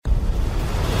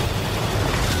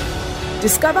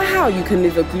Discover how you can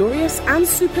live a glorious and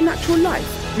supernatural life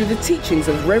through the teachings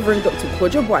of Reverend Dr.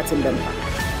 Kojo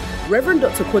Boateng-Bempah. Reverend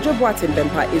Dr. Kojo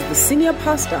Boateng-Bempah is the senior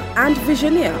pastor and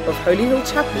visionary of Holy Hill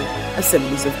Chapel,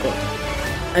 Assemblies of God.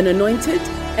 An anointed,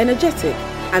 energetic,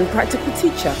 and practical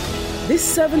teacher, this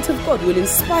servant of God will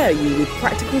inspire you with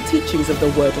practical teachings of the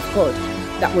Word of God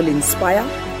that will inspire,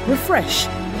 refresh,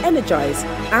 energize,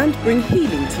 and bring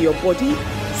healing to your body,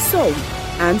 soul,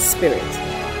 and spirit.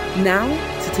 Now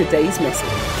to today's message.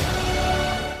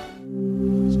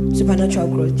 Supernatural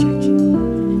Growth Church,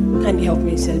 can you help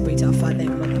me celebrate our Father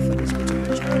and Mother for this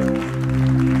beautiful child?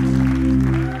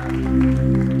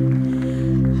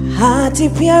 Hati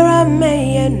piara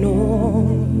meyeno,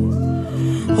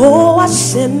 o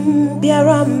asem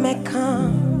piara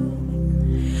meka,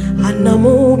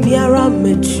 anamu piara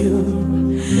metu,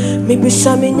 mi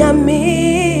bisami nyami.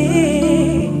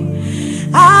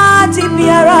 Hati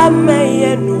piara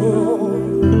meyeno,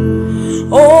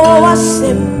 o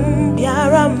asem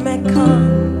piara meka,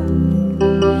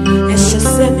 eshe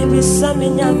semi bisami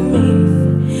nyami,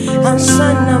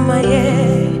 ansana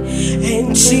maye.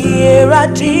 Enchiera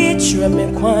dichre me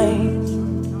kwai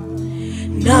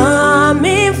na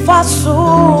me faso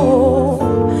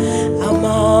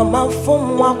ama mafom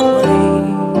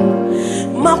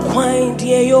makwai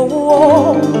die yo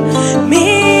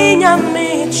mi nya me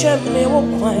cheme wo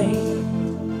kwai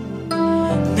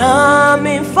na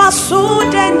me faso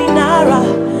deninara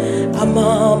ama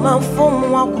mafom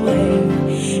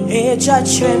echa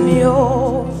cheme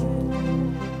o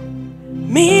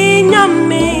Minya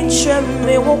me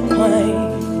cheme wo kwai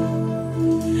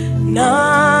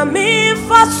na me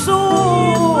faso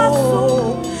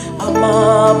ama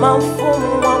mafom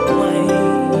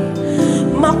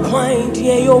makwai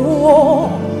die yo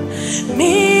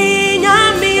minya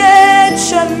me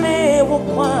cheme wo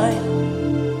kwai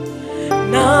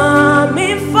na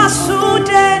me faso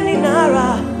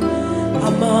deninara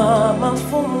ama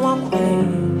mafom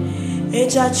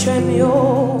eja cheme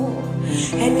o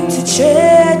and to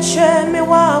church me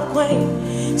walk way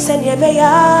send ye be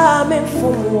ya me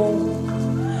fumo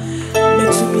me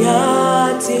to be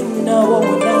atin na wo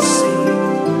na say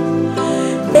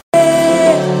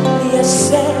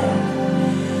yes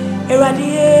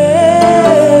eradie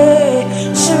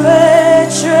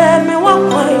church me walk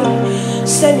way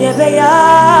send ye be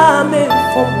ya me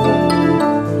fumo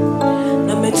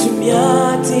na me to be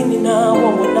atin na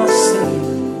wo na say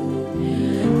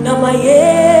na my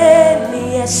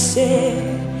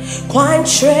quite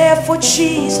true for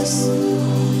Jesus.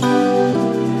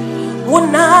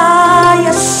 When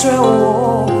I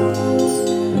saw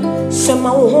some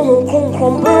home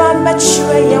come brand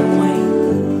betray your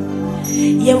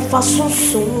wine, yen fason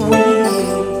so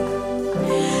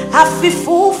I feel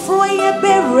full for your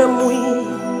berry,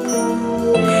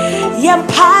 yen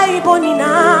pie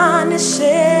bonina, and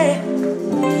say,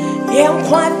 yen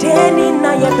quanteni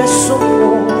na your beso,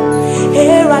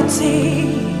 erati.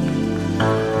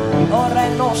 Or I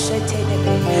know she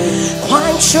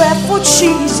quite sure for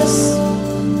Jesus.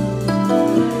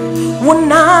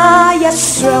 When I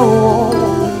saw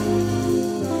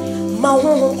my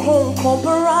home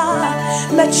cobra,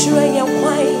 mature your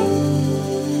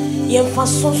wine, yen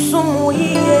faso some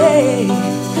way.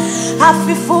 I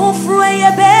feel full for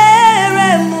a bear,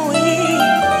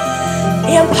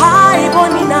 yen pie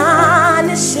bonina,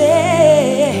 and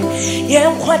say,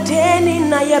 yen quateni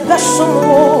na your beso.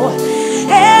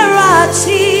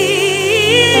 Erati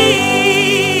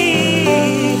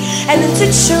and into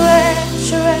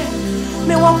church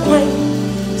me walk way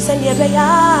send ye be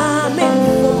ya me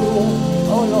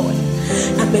oh Lord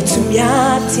na betum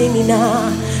ya timina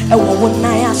e wo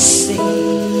na ya say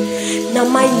na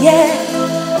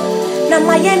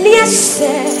maye ni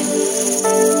ese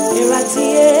erati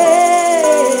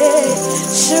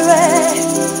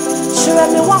sure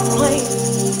me walk way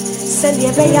send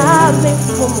ye be ya me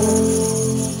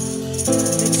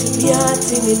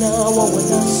Yatimina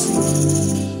wawanasi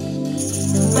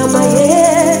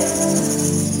Namaye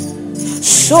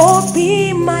So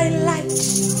be my light,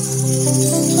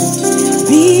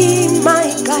 be my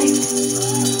guide,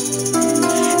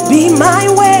 be my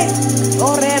way,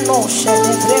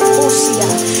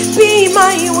 be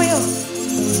my will.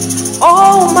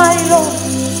 Oh my Lord,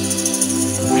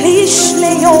 please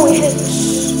lay your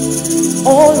hands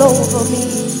all over me.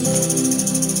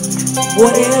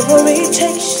 Whatever it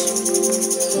takes,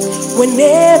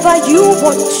 whenever you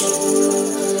want,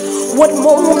 what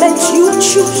moment you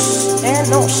choose,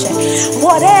 and also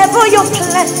whatever your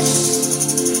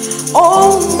plans.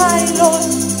 Oh my Lord,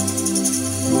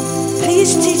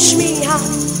 please teach me how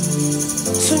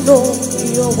to know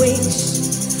your ways.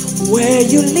 Where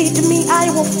you lead me, I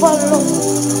will follow.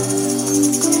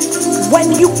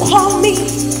 When you call me,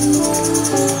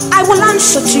 I will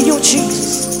answer to you,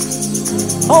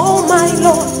 Jesus. Oh my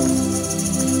Lord,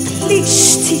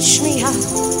 please teach me how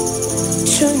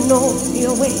to know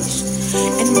your ways.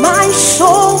 And my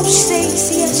soul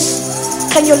says yes.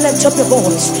 Can you lift up your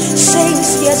voice?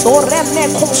 Says yes. Oh, remne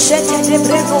kosete de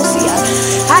brenosia.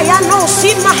 Ayano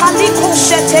si mahali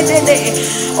kosete de.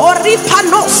 Oh,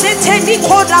 ripano sete ni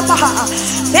kodabaha.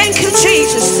 Thank you,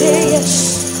 Jesus. Say yes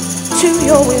to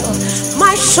your will.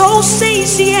 My soul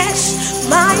says yes.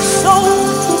 My soul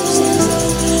says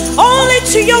yes. Only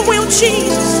to your will,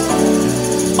 Jesus.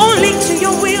 Only to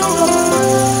your will, Lord.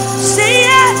 Say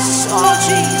yes, oh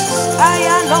Jesus.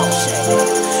 Ayano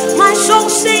sete. My soul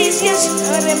says yes.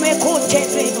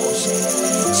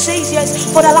 Says yes.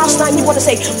 For the last time you want to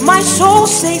say, my soul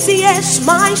says yes.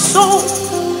 My soul.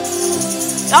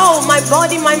 Oh, my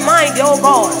body, my mind, oh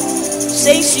God.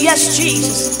 Says yes,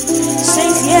 Jesus.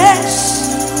 Says yes.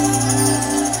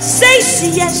 Says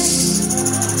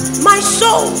yes. My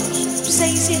soul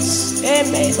says yes.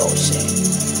 Amen.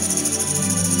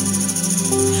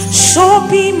 So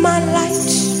be my light.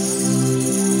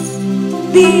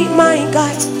 Be my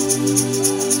guide.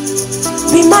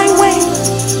 Be my way,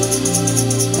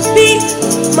 be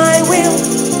my will.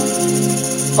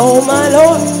 Oh my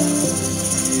Lord,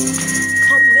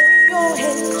 come lay your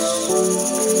hands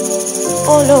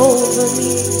all over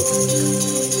me.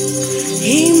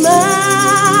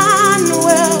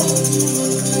 Emmanuel,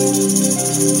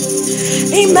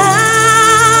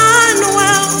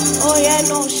 Emmanuel, oh yeah,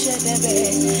 no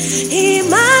shedebe.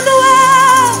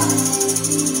 Emmanuel,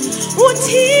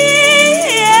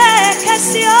 utie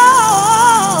kasio.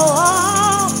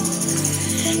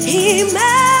 Emmanuel,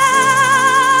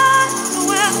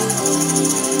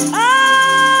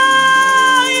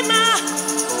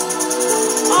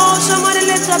 oh, somebody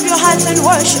lift up your hands and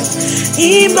worship.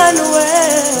 Emmanuel,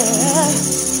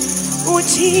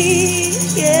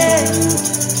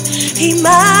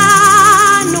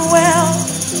 Emmanuel,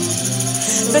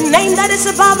 the name that is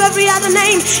above every other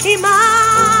name.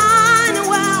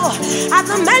 Emmanuel, at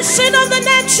the mention of the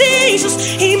name Jesus,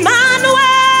 Emmanuel.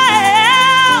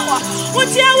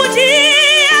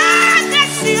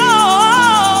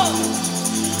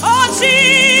 Oh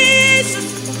Jesus,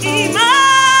 Emmanuel,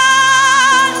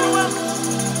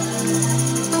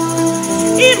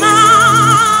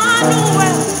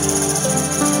 Emmanuel,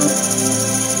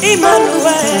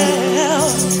 Emmanuel,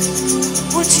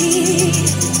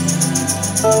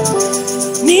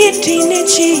 need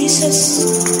Jesus.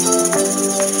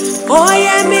 Oh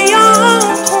yeah, me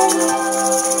uncle.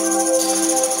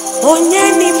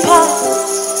 Onye nipa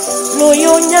no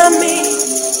yonyame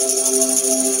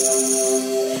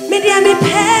me dia mi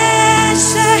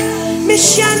pese mi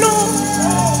shiano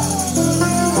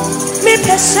mi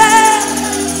pese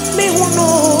mi huno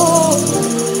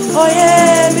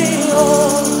oye mi o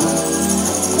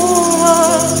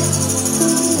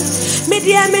me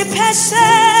dia mi pese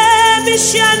mi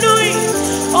shiano.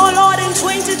 Oh Lord, in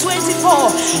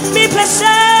 2024 mi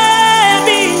pese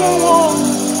mi huno.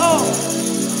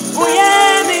 Oh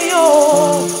yeah, me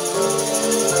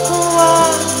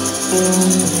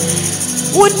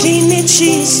what do you need,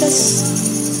 Jesus?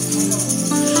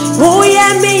 Oh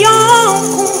yeah, me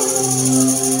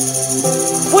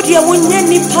what do you want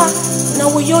any part? Now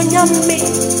we on your me.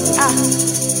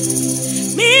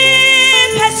 Me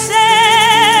pese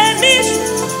me.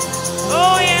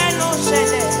 Oh yeah, no say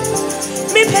that.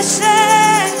 Me pese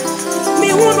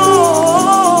me uno.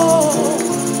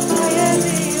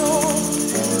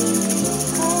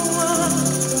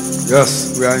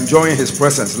 Yes, we are enjoying his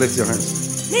presence. Lift your hands.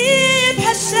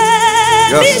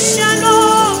 Yes.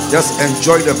 Just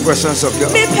enjoy the presence of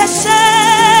God.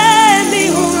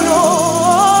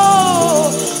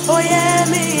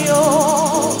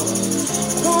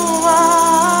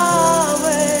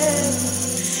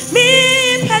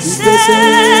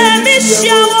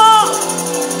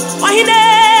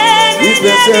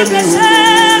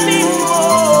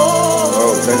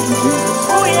 Oh, thank you, Jesus.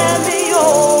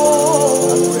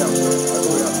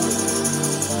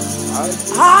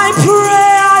 I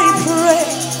pray, I pray,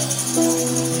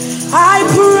 I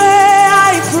pray,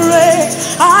 I pray,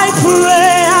 I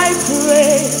pray, I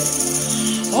pray,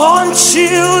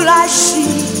 until I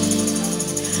see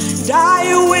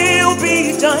thy will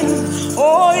be done.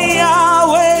 Oh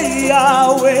Yahweh,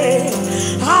 Yahweh,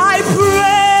 I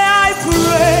pray, I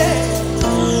pray,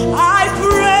 I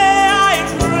pray, I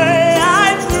pray,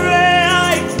 I pray,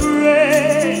 I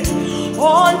pray,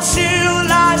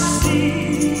 until I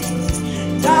see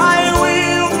thy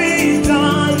will be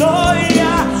done. Oh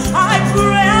yeah, I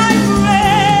pray, I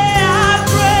pray,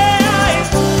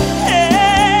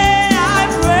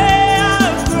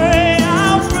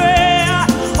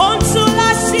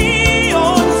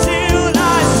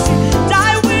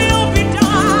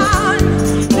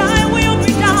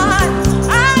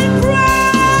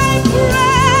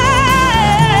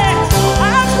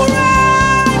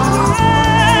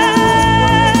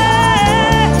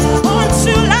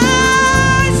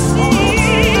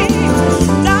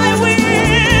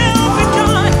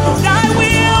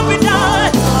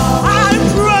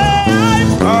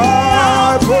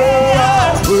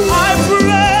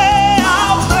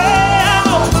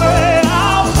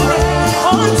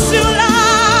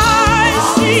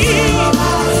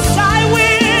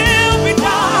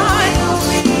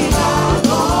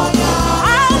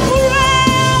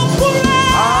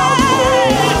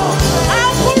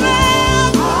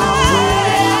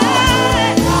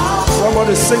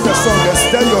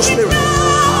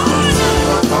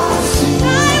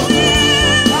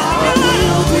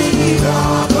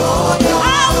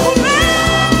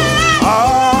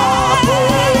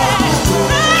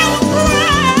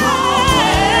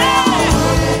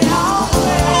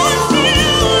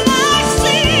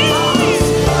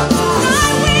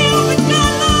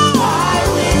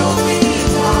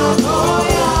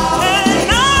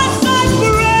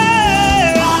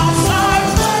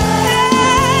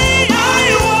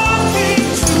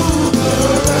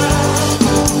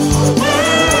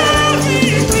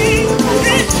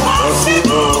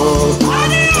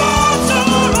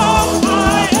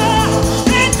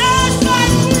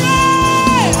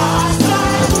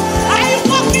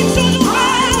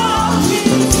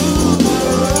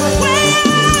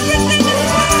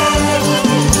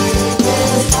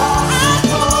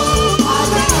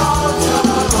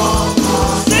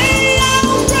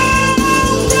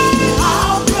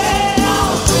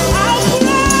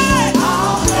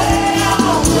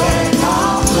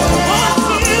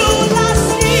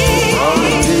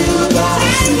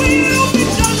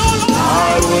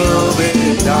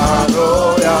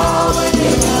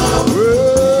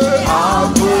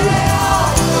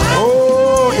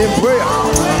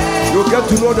 You get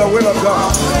to know the will of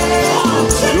God.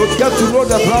 You get to know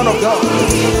the plan of God.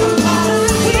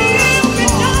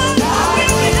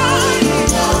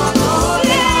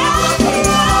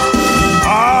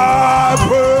 I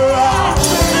pray.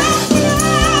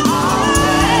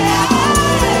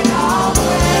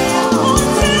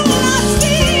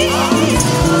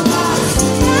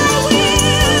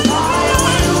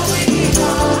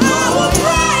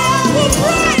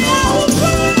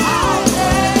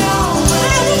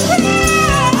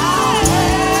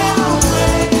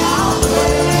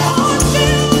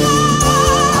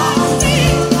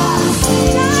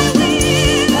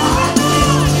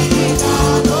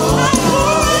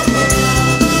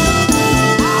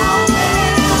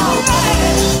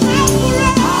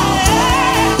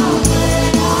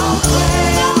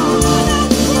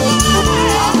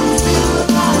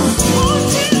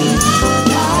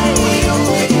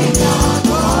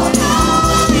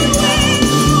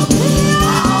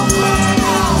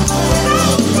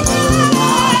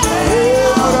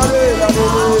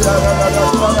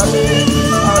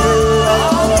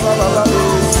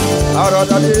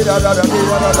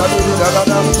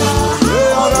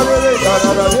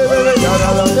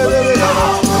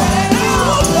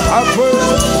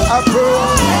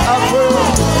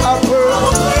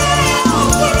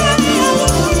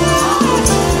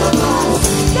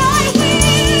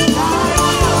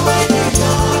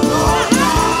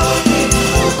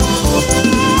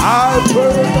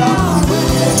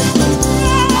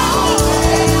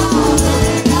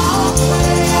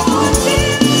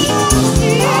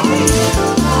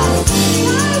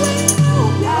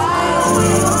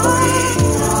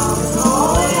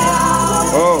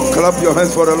 Clap your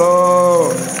hands for the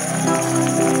Lord.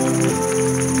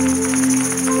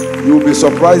 You'll be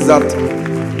surprised that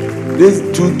this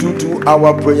 2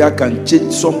 prayer can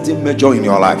change something major in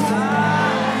your life.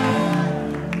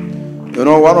 You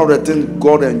know, one of the things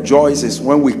God enjoys is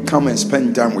when we come and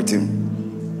spend time with Him.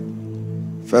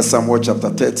 1 Samuel chapter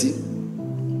 30,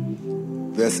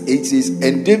 verse 8 says,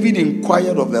 and David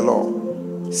inquired of the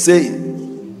Lord,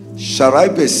 saying, shall I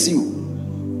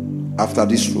pursue after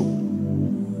this road?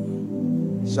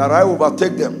 Shall I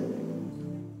overtake them?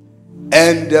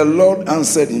 And the Lord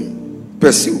answered him,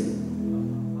 pursue,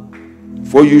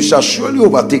 for you shall surely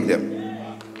overtake them,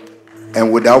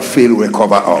 and without fail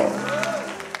recover all.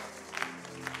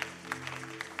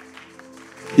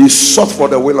 He sought for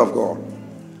the will of God.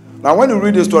 Now when you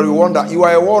read the story, you wonder, you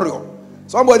are a warrior.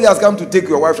 Somebody has come to take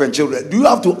your wife and children. Do you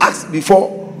have to ask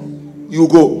before you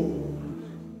go?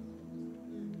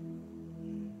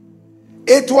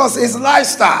 It was his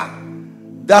lifestyle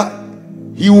that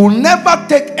he will never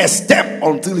take a step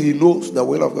until he knows the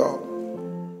will of God.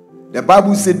 The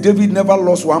Bible said David never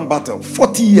lost one battle.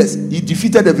 40 years, he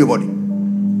defeated everybody.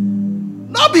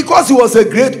 Not because he was a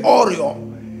great warrior.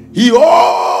 He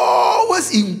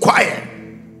always inquired.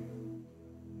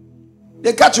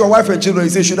 They catch your wife and children, he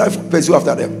says, should I pursue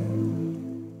after them?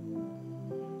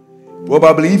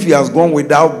 Probably if he has gone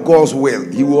without God's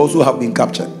will, he will also have been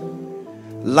captured.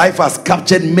 Life has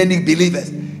captured many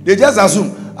believers. They just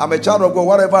assume, I'm a child of God,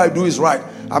 whatever I do is right.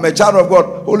 I'm a child of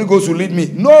God, Holy Ghost will lead me.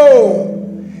 No!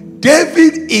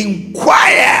 David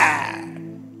inquired.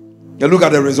 Now look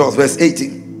at the results, verse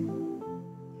 18.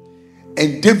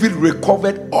 And David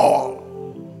recovered all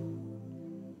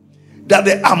that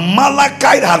the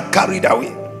Amalekite had carried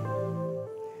away,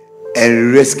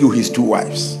 and rescued his 2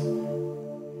 wives.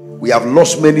 We have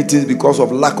lost many things because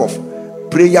of lack of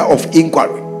prayer of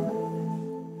inquiry.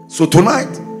 So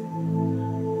tonight,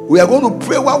 we are going to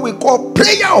pray what we call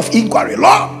prayer of inquiry.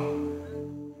 Lord,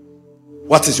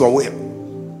 what is your will?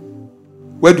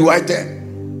 Where do I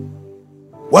turn?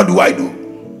 What do I do?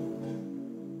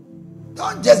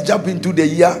 Don't just jump into the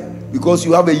year because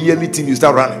you have a yearly thing, you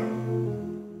start running.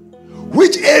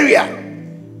 Which area?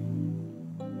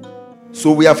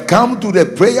 So we have come to the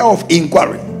prayer of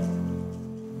inquiry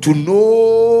to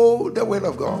know the will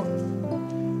of God.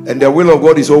 And the will of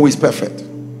God is always perfect.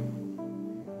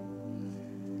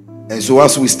 And so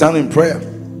as we stand in prayer,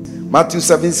 Matthew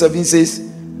 7:7 says,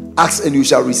 ask and you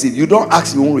shall receive. You don't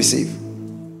ask, you won't receive.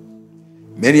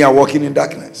 Many are walking in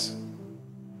darkness.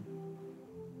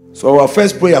 So our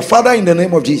first prayer, Father, in the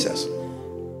name of Jesus,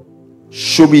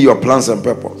 show me your plans and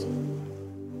purpose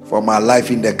for my life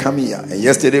in the coming year. And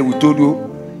yesterday we told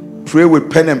you, pray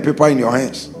with pen and paper in your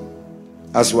hands.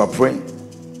 As you are praying,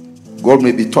 God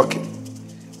may be talking.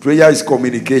 Prayer is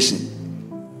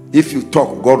communication. If you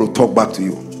talk, God will talk back to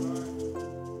you.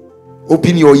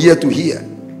 Open your ear to hear.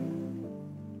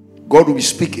 God will be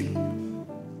speaking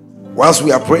whilst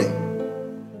we are praying.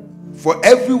 For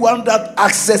everyone that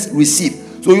access receive.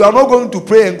 So you are not going to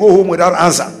pray and go home without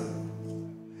answer.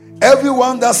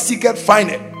 Everyone that seeketh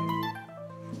findeth.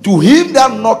 To him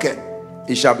that knocketh,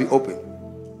 it shall be open.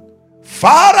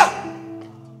 Father,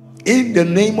 in the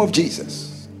name of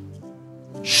Jesus,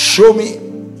 show me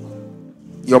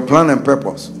your plan and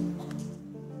purpose.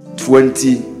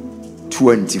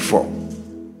 2024.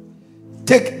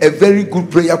 Take a very good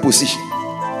prayer position.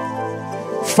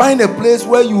 Find a place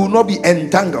where you will not be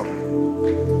entangled.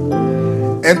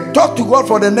 And talk to God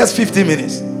for the next 50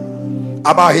 minutes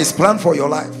about his plan for your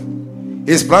life,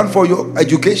 his plan for your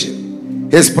education,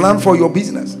 his plan for your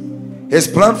business, his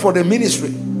plan for the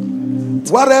ministry.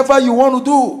 Whatever you want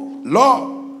to do,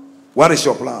 Lord, what is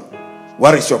your plan?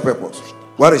 What is your purpose?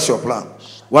 What is your plan?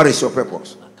 What is your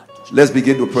purpose? Let's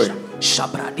begin to pray.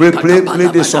 Play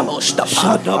this song.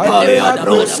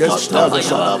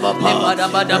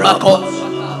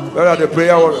 Where are the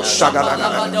prayer warriors?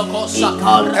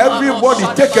 Everybody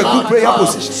take a good prayer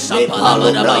position.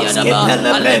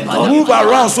 Move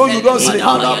around so you don't sleep.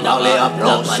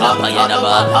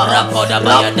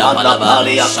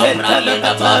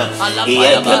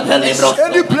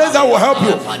 Any place that will help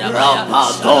you.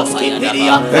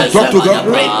 And talk to God.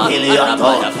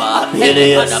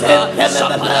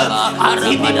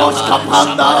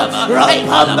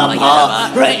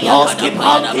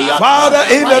 Father,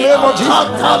 in the name of Jesus,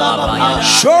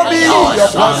 show me your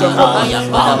plans and purpose.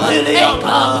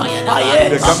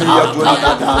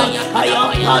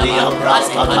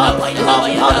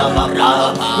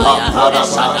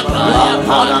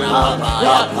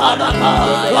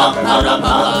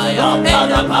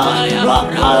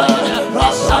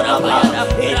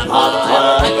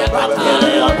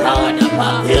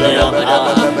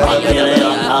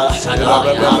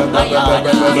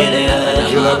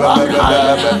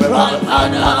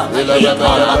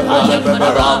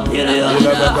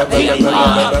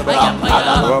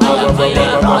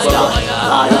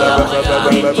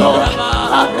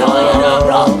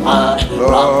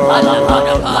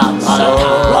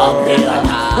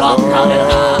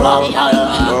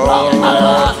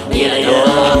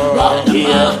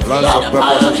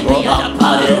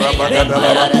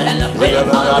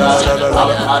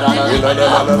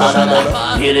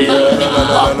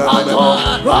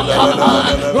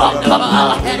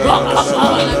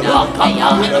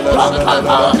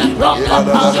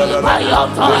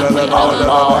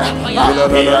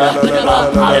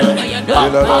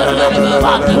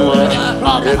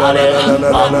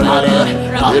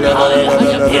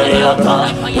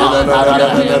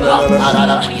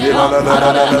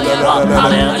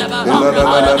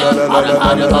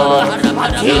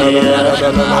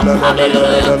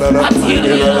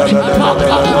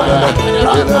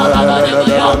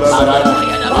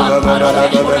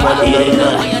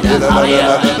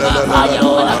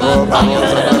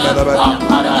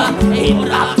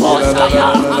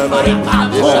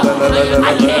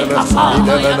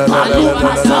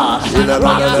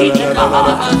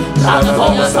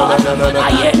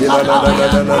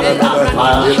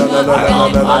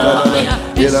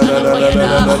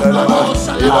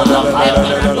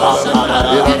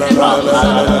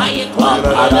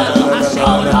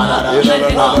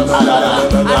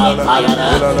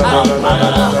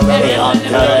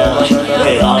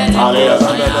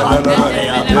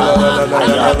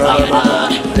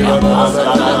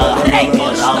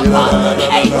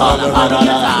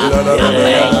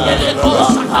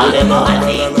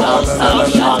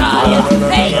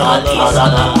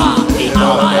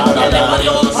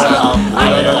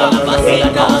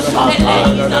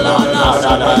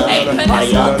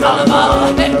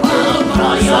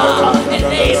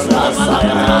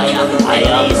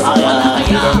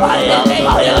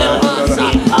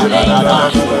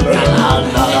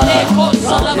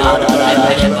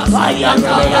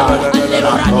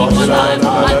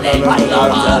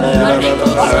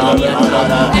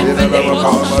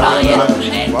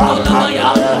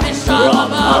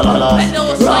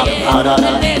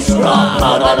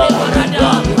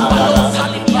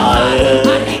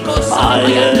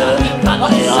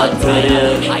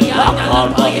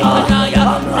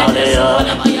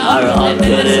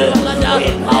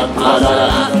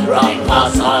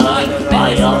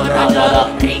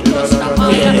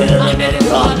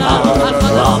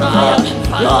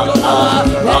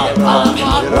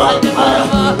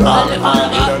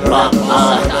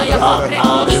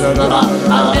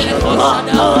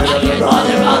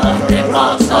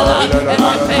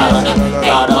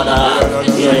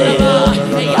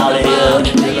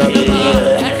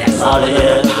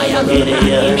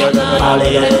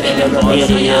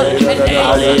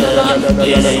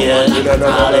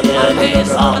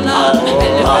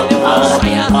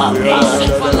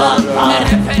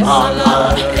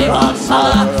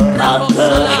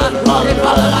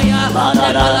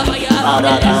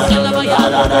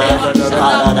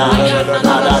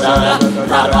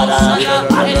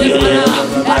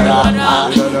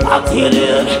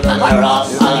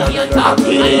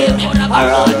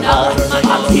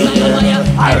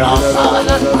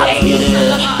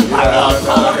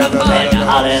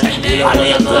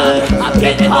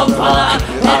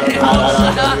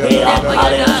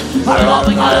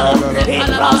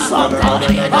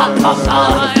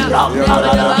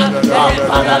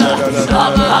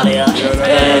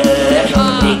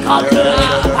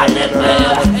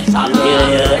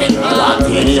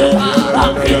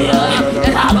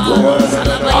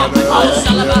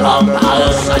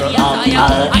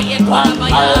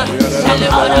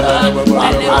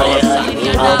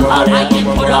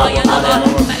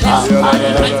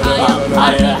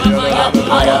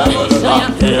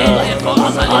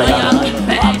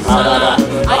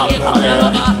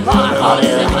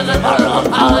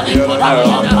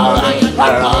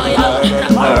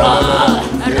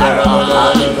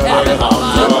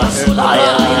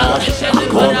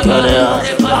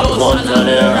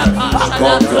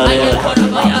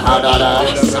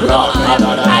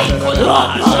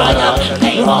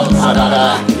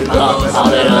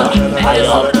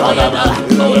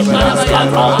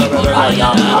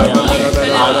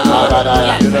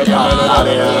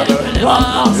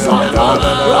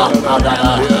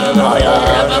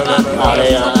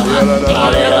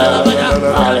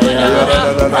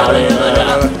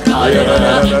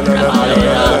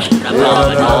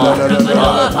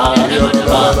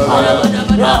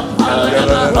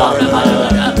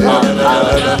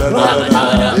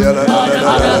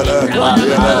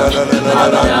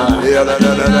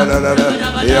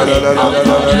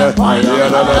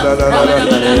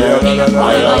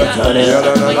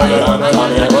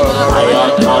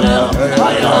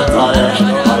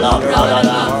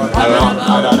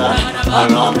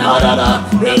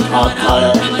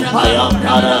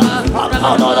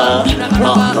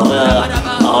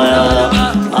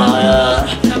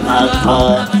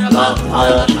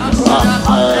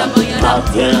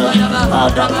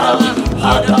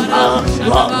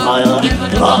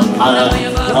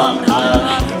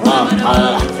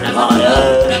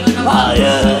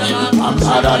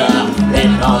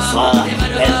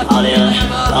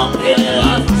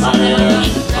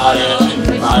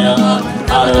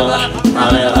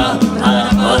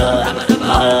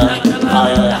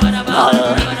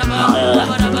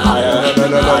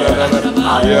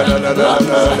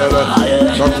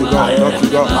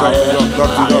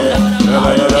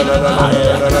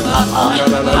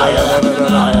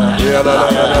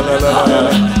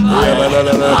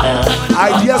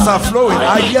 Ideas are flowing.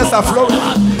 Ideas are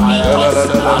flowing.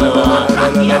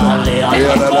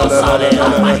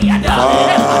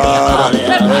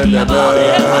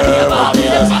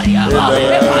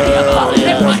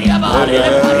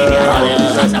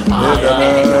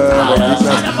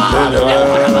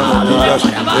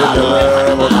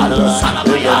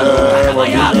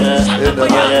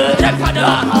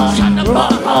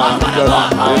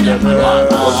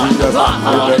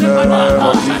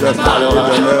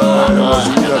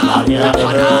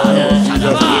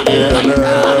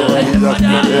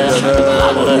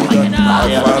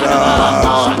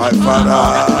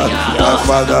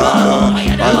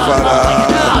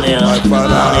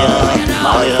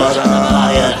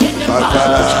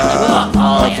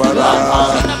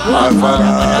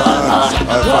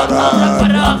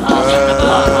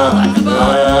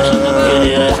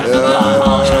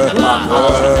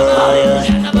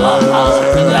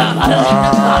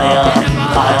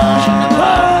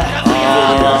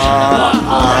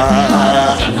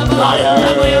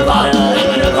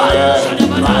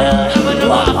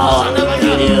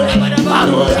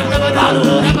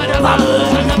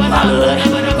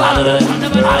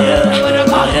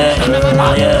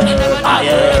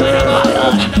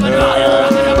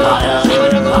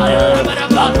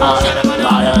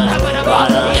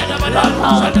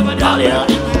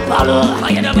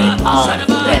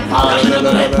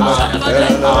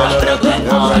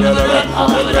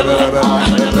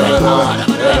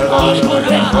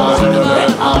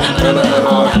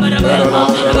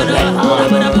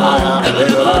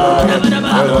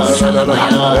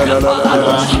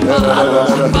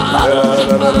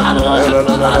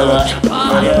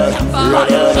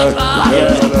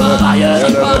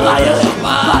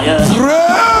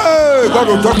 Hey, God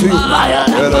will talk to you.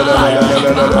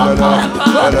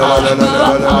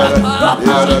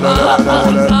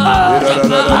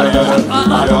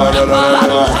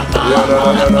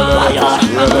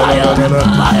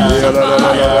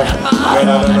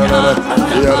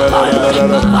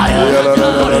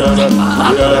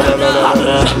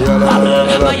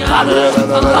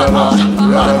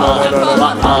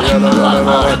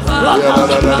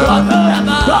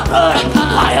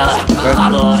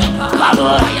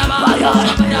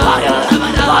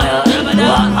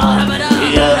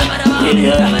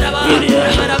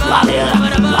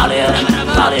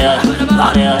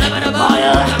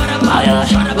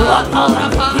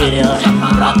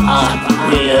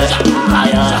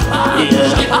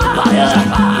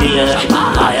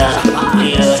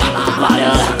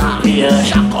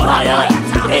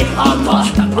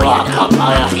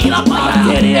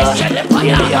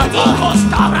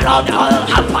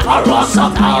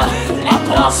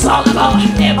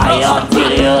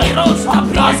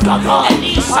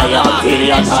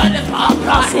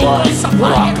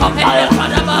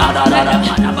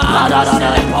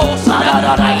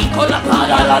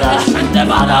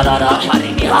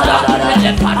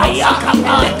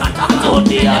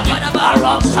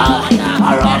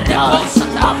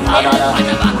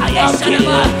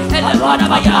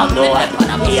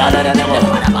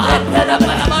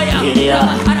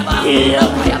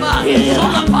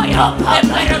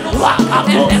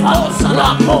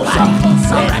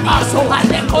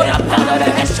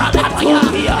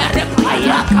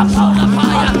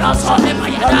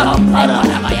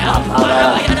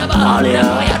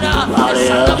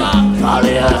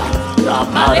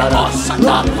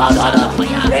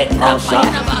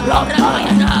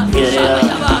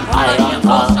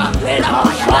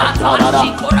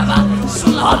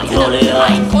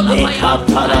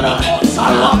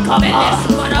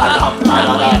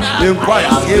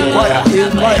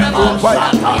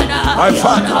 My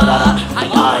Father,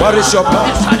 what is your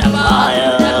plan?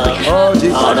 Oh,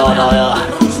 Jesus.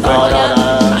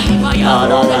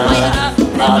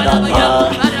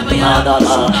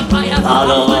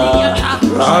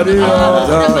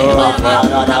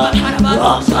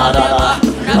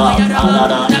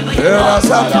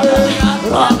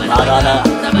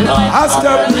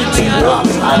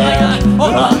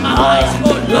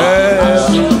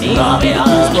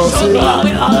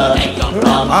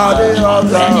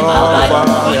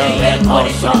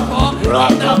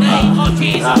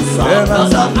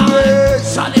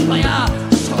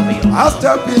 I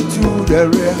step into the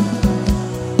rear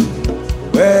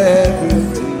where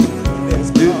everything is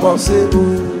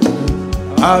impossible.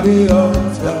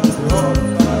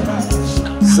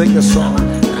 Sing a song.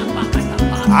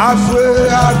 I pray,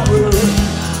 I pray,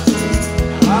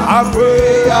 I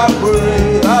pray, I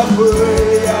pray, I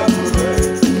pray, I pray,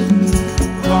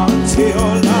 until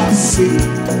I see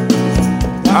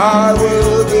I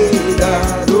will be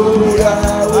that. Oh,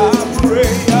 I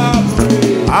pray, I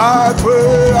pray, I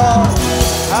pray,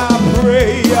 I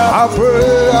pray, I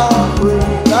pray, I pray,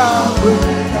 I pray,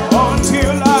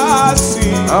 until I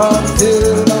see,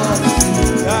 until I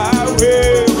see I will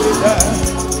be that.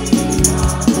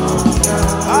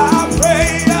 I pray,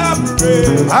 I pray,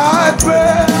 I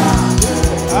pray,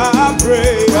 I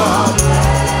pray,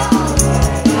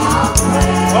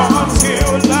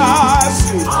 until I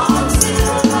see,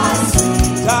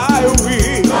 I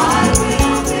will,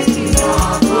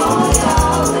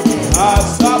 as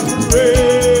I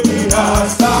pray,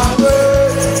 as I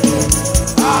pray,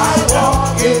 I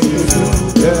walk into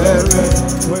the rain,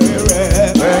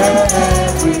 where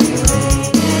everything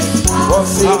is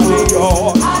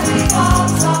possible.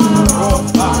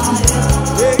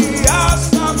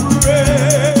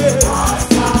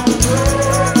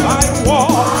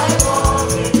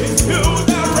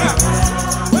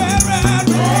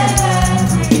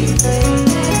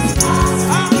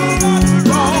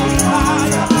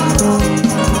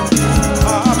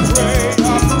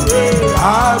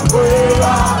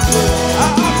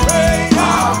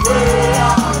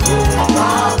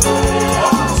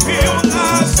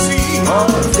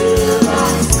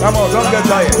 Come on, don't get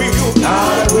tired.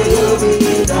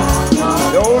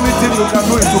 The only thing you can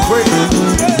do is to pray.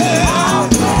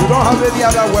 You don't have any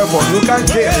other weapon. You can't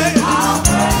kill.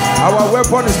 Our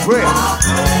weapon is prayer.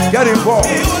 Get involved.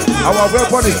 Our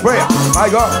weapon is prayer. My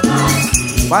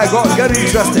God, get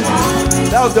interested.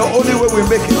 That's the only way we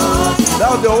make it.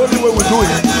 That's the only way we do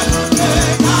it.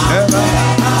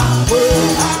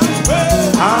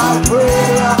 I pray.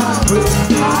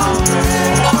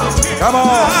 Come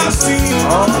on. Say,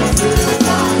 I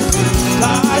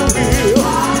pray.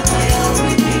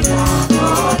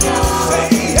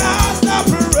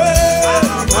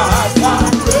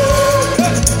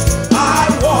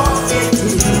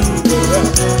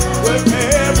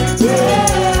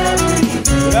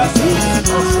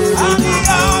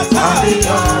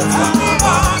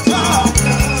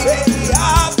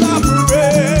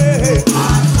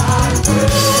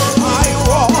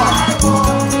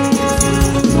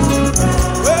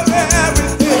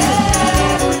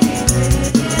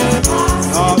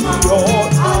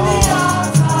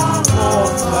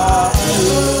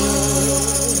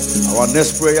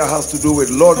 next prayer has to do with,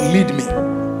 Lord, lead me.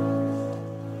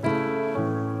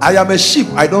 I am a sheep.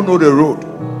 I don't know the road.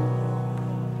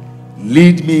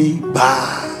 Lead me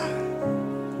by.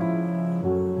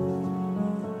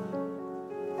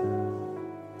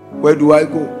 Where do I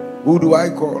go? Who do I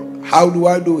call? How do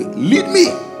I do it? Lead me.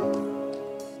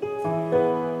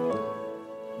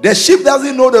 The sheep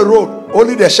doesn't know the road,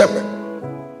 only the shepherd.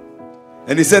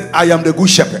 And he said, I am the good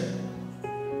shepherd.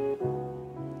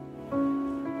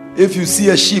 If you see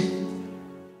a sheep,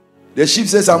 the sheep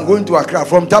says, I'm going to Accra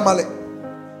from Tamale.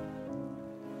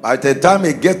 By the time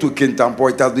it gets to Kintampo,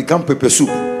 it has become pepper soup.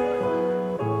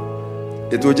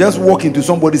 It will just walk into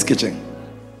somebody's kitchen.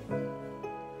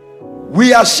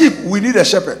 We are sheep, we need a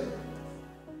shepherd.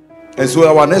 And so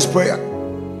our next prayer,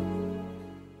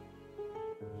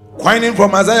 quoting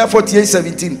from Isaiah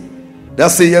 48:17,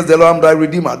 that says, yes, the Lord, I am thy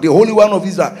Redeemer, the Holy One of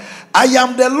Israel. I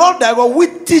am the Lord thy God,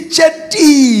 which teacheth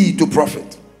thee to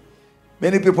profit.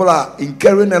 Many people are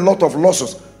incurring a lot of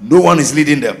losses. No one is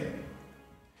leading them.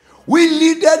 We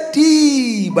leaded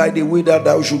thee by the way that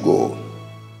thou should go.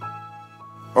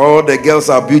 All the girls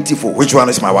are beautiful. Which one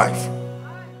is my wife?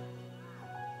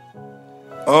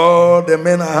 All the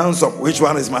men are handsome. Which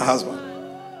one is my husband?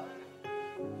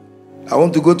 I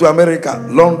want to go to America,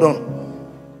 London,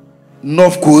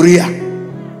 North Korea.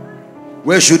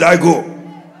 Where should I go?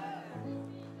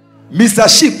 Mr.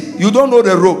 Sheep, you don't know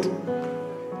the road.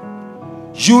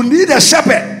 You need a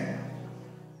shepherd.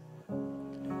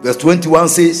 Verse 21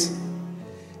 says,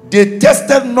 they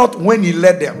tested not when he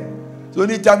led them. So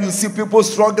anytime you see people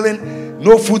struggling,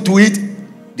 no food to eat,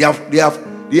 they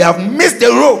have missed the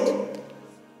road.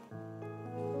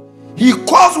 He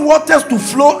caused waters to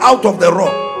flow out of the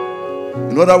rock.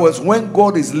 In other words, when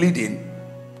God is leading,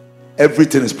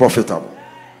 everything is profitable.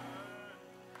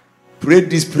 Pray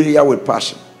this prayer with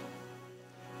passion.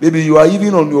 Maybe you are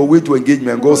even on your way to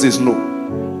engagement. God says no.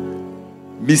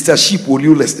 Mr. Sheep, will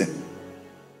you listen?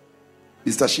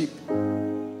 Mr. Sheep,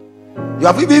 you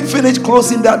have even finished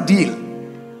closing that deal.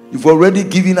 You've already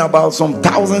given about some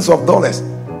thousands of dollars.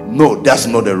 No, that's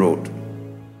not the road.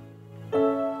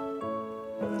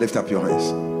 Lift up your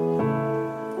hands.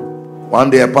 One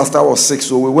day a pastor was sick,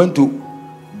 so we went to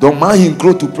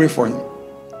Domahinklo to pray for him.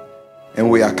 And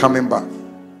we are coming back.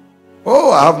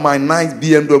 Oh, I have my nice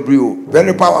BMW,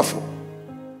 very powerful.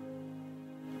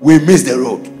 We missed the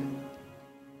road.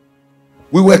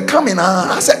 We were coming,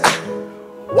 I said,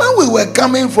 when we were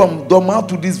coming from Doma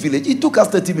to this village, it took us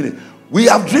 30 minutes. We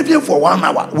have driven for 1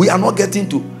 hour. We are not getting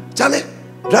to. Charlie,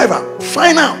 driver,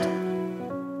 find out.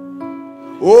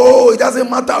 Oh, it doesn't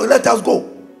matter. Let us go.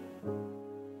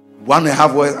 1.5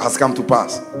 hours has come to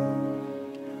pass.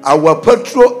 Our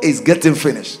petrol is getting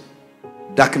finished.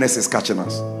 Darkness is catching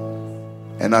us.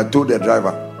 And I told the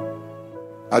driver,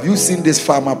 have you seen this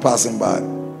farmer passing by?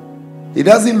 He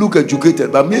doesn't look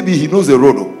educated, but maybe he knows the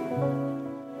road.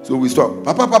 So we stop.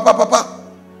 Papa.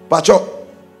 Pacho.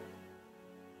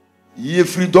 Ye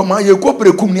freedom, ye go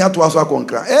prekum ni atu aso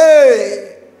akonkra.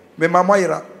 Hey! Me mama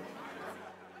ira.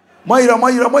 Maira.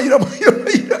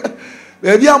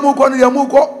 Ebi amuko ni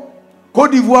amuko.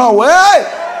 Côte d'Ivoire. Hey!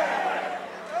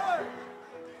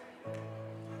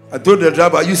 I told the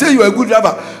driver, you say you are a good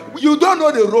driver. You don't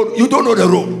know the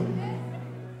road.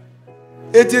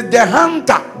 It is the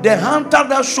hunter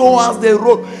that shows us the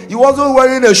road. He wasn't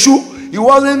wearing a shoe. He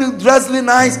wasn't dressed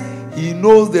nice. He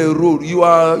knows the road. You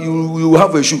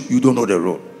have a shoe. You don't know the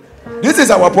road. This is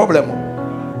our problem.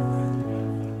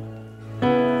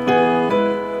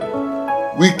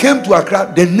 We came to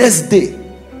Accra the next day.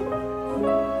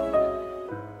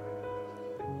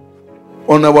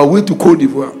 On our way to Côte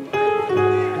d'Ivoire.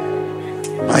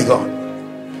 My God.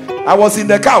 I was in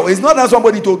the car. It's not that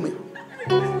somebody told me.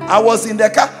 I was in the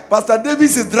car. Pastor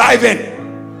Davis is driving.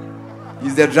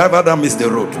 He's the driver that missed the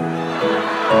road.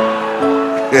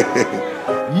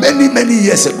 Many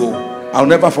years ago, I'll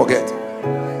never forget.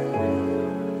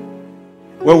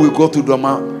 When we go to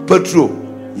Doma, Petro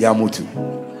Yamutu.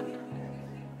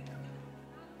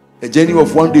 A journey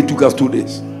of 1 day took us 2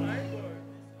 days.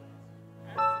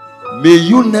 May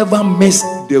you never miss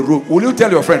the road. Will you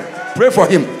tell your friend? Pray for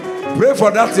him. Pray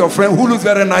for that your friend who looks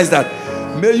very nice. That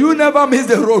may you never miss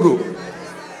the road.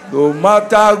 No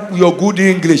matter your good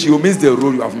English, you miss the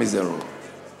road. You have missed the road.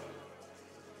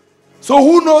 So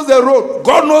who knows the road?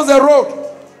 God knows the road.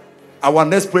 Our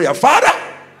next prayer, Father,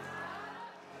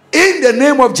 in the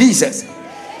name of Jesus,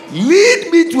 lead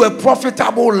me to a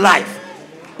profitable life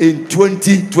in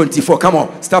 2024. Come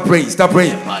on, start praying.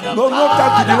 No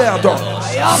time to delay at all.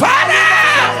 Father,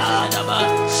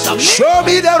 show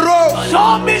me the road.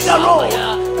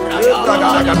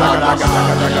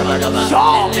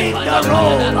 Show me the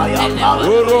road.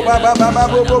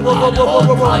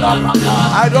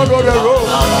 I don't know the road.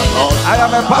 I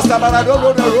am a pastor, but I don't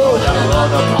know the road.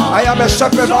 I am a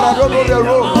shepherd, but I don't know the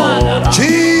road.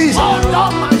 Jesus,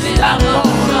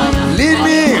 lead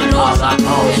me.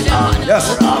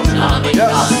 Yes,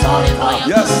 yes,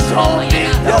 yes,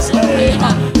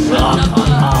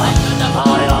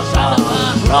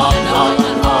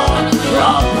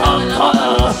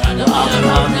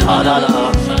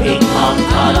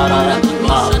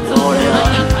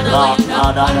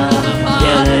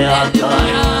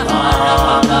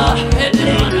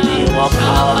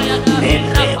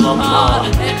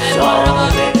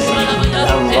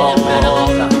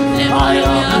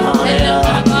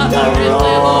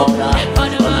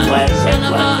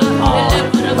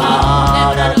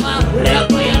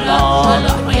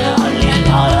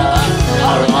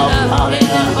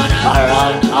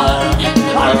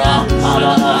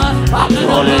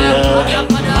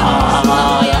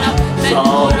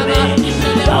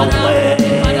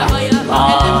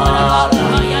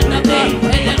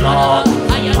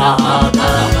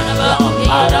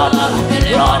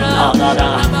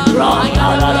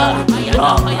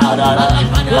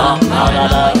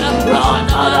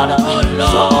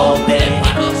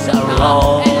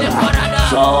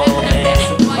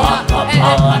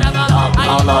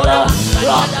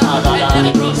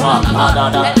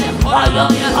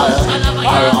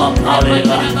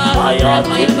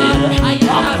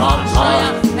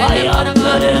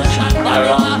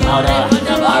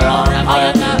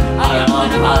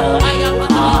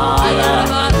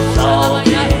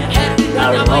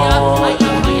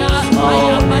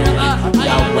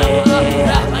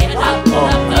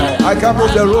 I come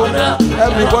with the room.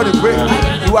 Everybody pray.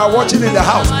 You are watching in the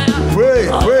house. Pray,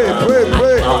 pray, pray,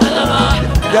 pray.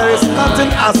 There is nothing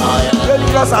as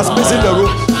dangerous as missing the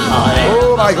room.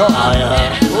 Oh my God.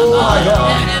 Oh my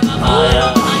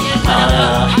God.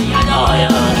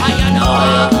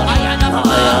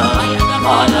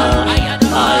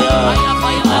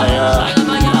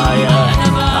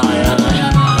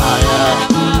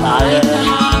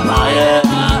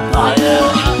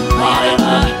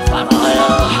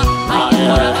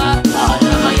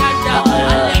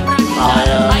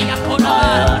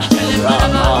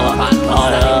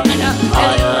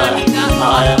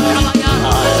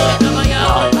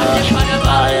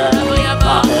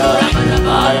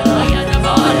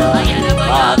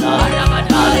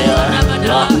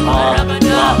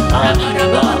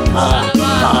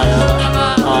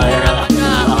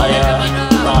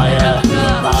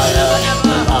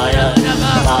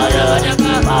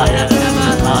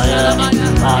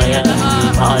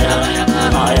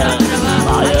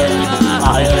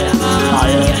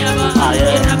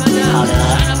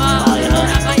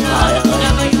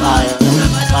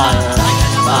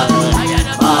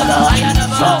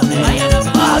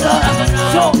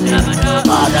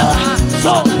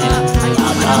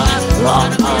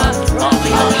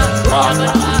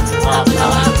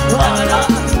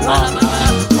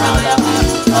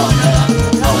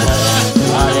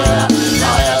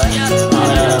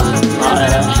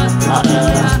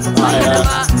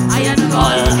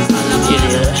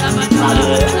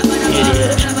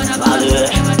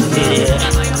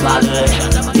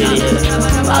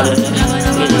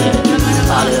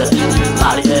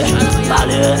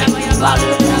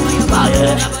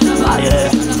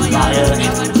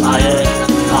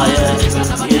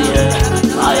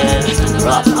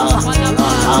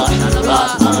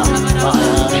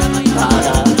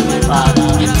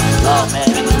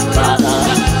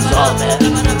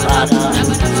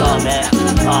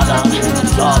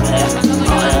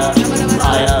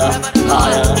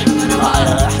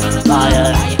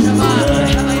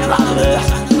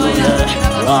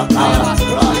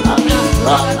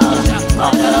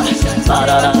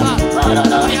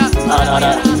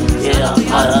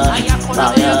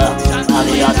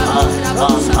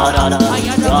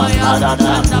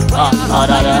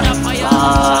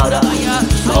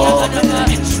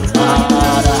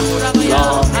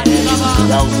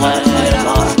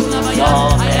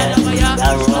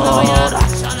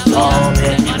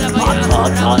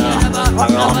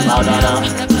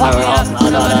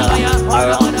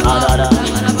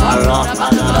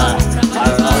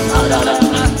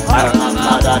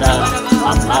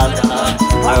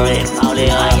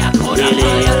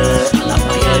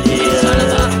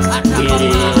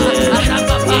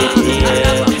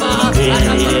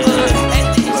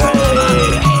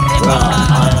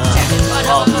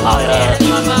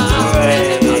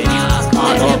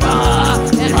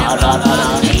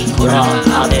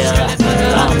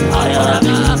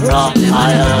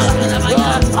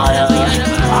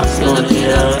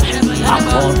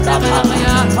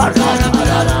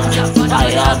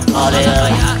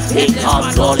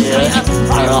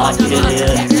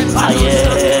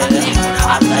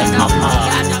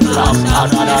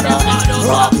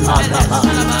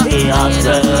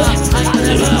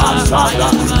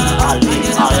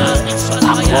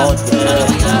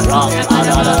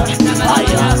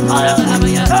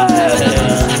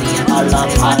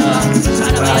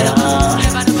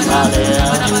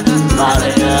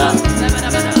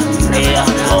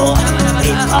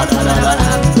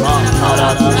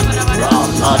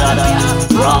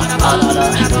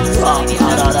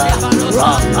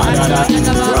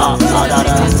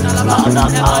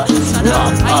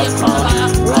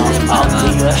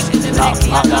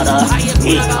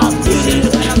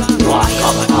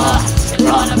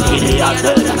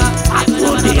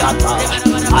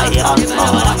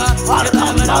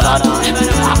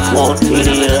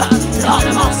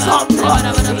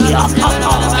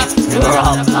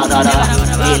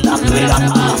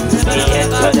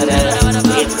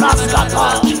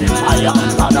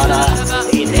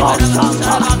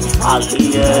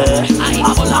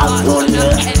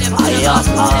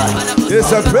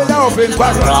 It's a prayer of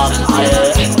inquiry.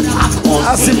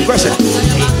 Ask him question.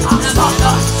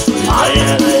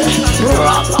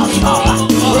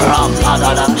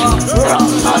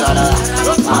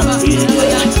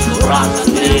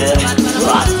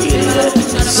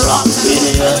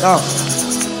 Now,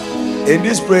 in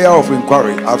this prayer of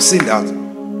inquiry, I've seen that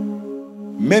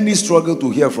many struggle to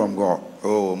hear from God.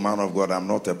 Oh, man of God, I'm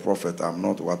not a prophet, I'm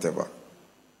not whatever.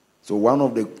 So one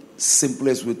of the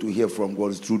simplest way to hear from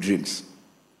God is through dreams.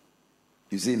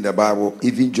 You see in the Bible,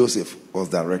 even Joseph was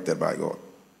directed by God.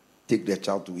 Take the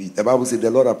child to eat. The Bible says the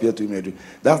Lord appeared to him in a dream.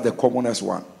 That's the commonest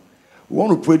one. We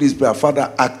want to pray this prayer.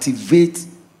 Father, activate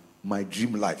my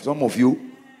dream life. Some of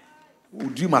you will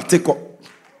dream and take up.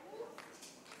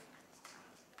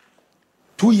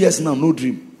 2 years now, no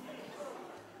dream.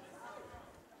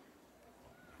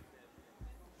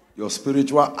 Your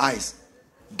spiritual eyes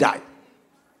die.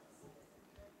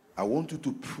 I want you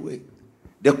to pray.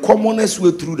 The commonest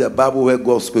way through the Bible where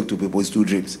God spoke to people is through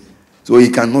dreams. So he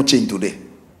cannot change today.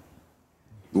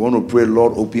 You want to pray,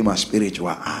 Lord, open my spiritual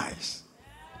eyes.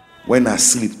 When I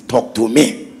sleep, talk to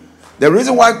me. The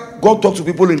reason why God talks to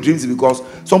people in dreams is because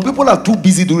some people are too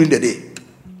busy during the day.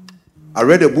 I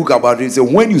read a book about dreams. It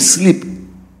says when you sleep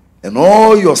and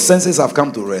all your senses have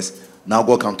come to rest, now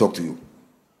God can talk to you.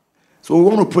 So we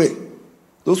want to pray.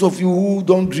 Those of you who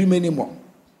don't dream anymore,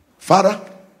 Father,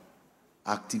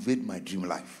 activate my dream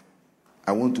life.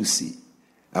 I want to see.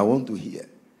 I want to hear.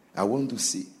 I want to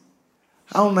see.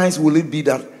 How nice will it be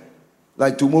that,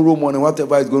 like tomorrow morning,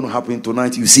 whatever is going to happen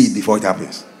tonight, you see it before it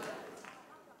happens.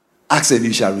 Ask and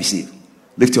you shall receive.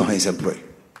 Lift your hands and pray.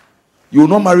 You will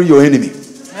not marry your enemy.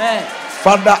 Amen.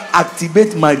 Father,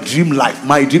 activate my dream life.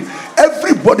 My dream.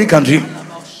 Everybody can dream.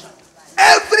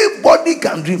 Everybody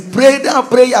can dream. Pray that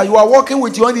prayer. You are walking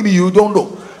with your enemy, you don't know.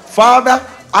 Father,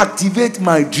 activate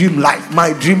my dream life.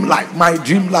 My dream life. My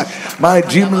dream life. My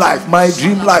dream life. My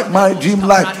dream life. My dream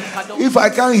life. If I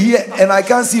can't hear and I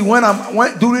can't see when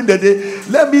during the day,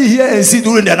 let me hear and see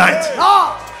during the night.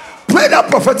 Pray that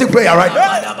prophetic prayer right now.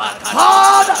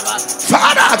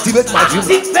 Father, activate my dream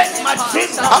life.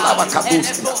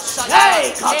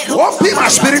 Open my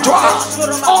spiritual eyes.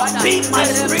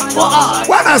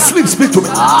 When I sleep, speak to me.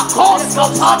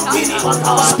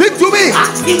 Speak to me.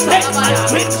 Activate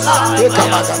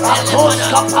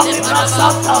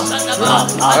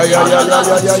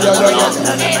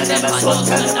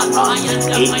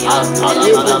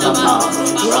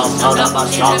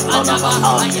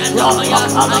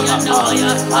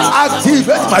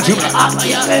my dream life.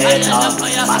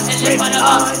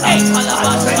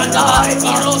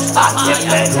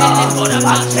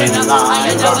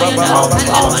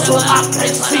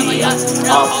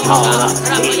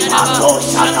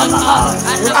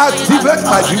 Activate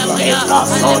my dream life.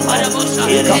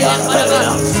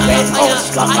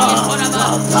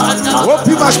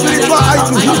 Open my spiritual eye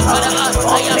to hear.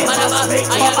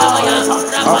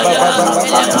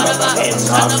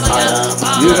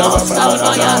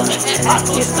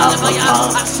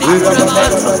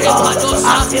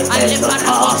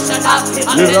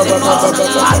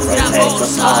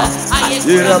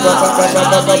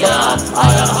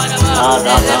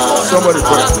 Somebody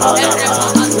pray.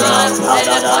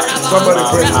 Somebody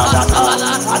pray.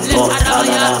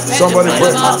 Somebody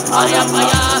pray.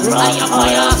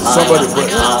 Somebody pray.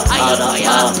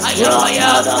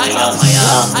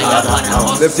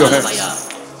 Lift your hands.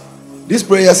 These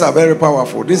prayers are very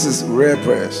powerful. This is rare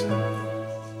prayers.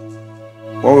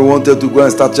 When we wanted to go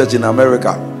and start church in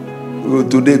America,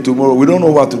 today, tomorrow, we don't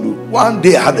know what to do. One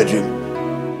day I had a dream.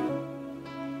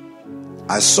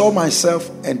 I saw myself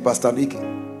and Pastor Nick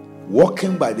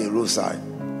walking by the roadside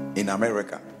in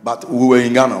America, but we were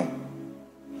in Ghana.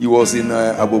 He was in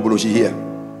Aboboloshi here.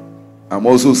 I'm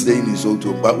also staying in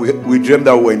Soto, but we dreamed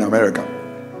that we were in America.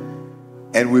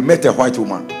 And we met a white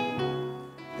woman.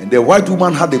 And the white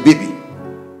woman had a baby.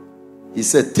 He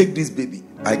said, take this baby.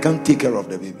 I can't take care of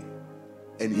the baby.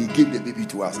 And he gave the baby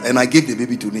to us. And I gave the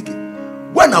baby to Nikki.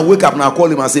 When I wake up and I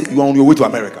call him and say, you are on your way to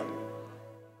America.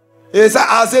 He said,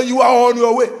 I say, you are on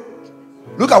your way.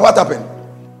 Look at what happened.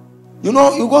 You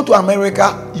know, you go to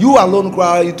America, you alone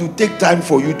cry, it will take time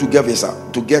for you to get visa,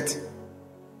 to get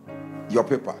your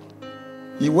paper.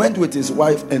 He went with his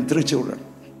wife and 3 children.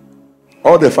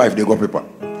 All the 5, they got paper.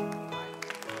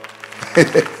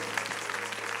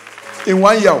 In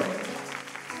 1 year.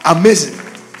 Amazing.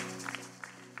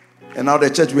 And now the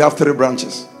church, we have 3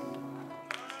 branches.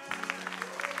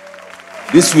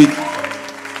 This week,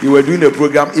 you were doing a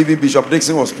program, even Bishop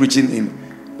Dixon was preaching in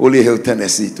Holy Hill,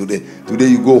 Tennessee today. Today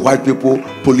you go, white people,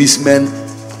 policemen,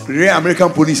 real American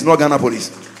police, not Ghana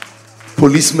police.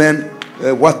 Policemen,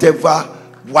 whatever,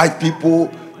 white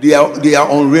people, they are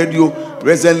on radio.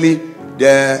 Recently,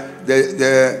 the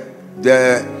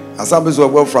Assemblies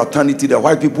of World Fraternity, the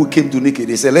white people came to Nikki.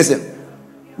 They said, listen,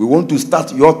 we want to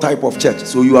start your type of church.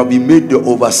 So you have been made the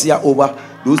overseer over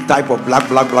those type of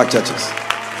black churches.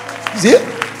 See?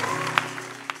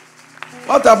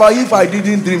 What about if I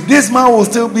didn't dream? This man will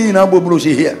still be in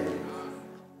Aboboloshi here,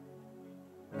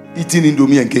 eating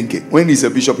Indomie and Kenke when he's a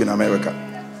bishop in America.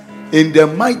 In the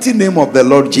mighty name of the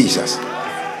Lord Jesus.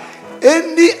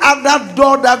 Any other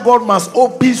door that God must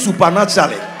open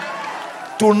supernaturally,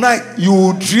 tonight you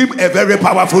will dream a very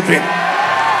powerful dream.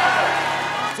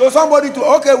 So somebody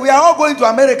okay, we are all going to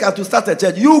America to start a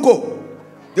church. You go.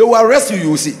 They will arrest you, you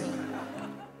will see.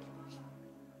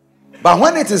 But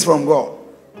when it is from God,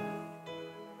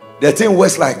 the thing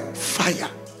works like fire.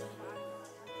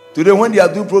 Today when they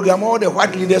are doing program, all the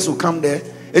white leaders will come there.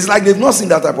 It's like they've not seen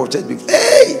that type of church before.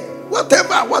 Hey,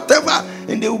 whatever.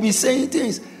 And they will be saying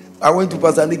things. I went to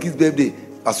Pastor Nicky's birthday.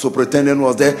 A superintendent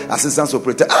was there, assistant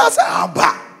superintendent. I said,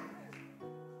 Abba.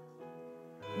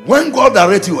 When God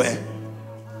directs you,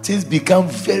 things become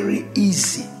very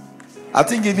easy. I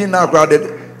think even now,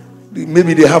 crowded,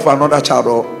 maybe they have another child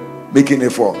or making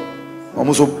it for.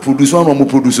 Almost produce one, almost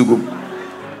produce go.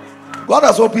 God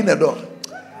has opened the door.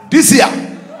 This year,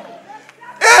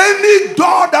 any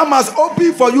door that must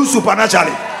open for you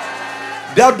supernaturally,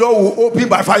 that door will open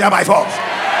by fire, by force.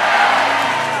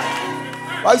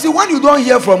 But you see, when you don't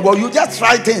hear from God, you just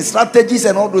try things, strategies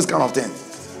and all those kind of things.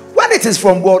 When it is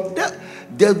from God,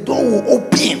 the door will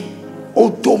open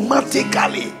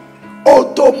automatically.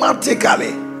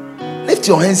 Lift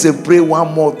your hands and pray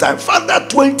one more time. Father,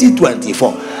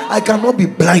 2024, I cannot be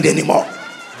blind anymore.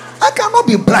 I cannot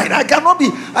be blind. I cannot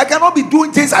be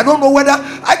doing things I don't know whether.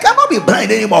 I cannot be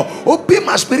blind anymore. Open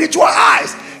my spiritual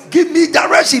eyes. Give me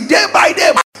direction day by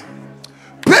day.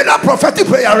 Pray that prophetic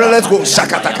prayer. Let's go.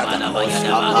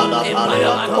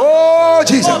 Oh,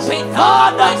 Jesus.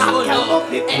 Father, I cannot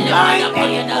be blind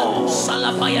anymore.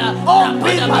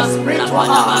 Open my spiritual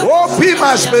eyes. Open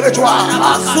my spiritual eyes.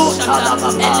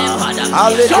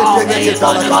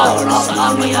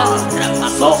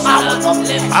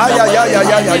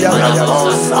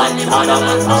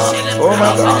 Oh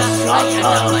my God.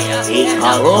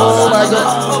 Oh my God.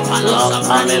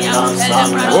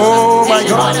 Oh my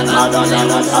God.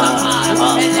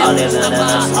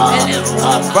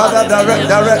 Father, direct.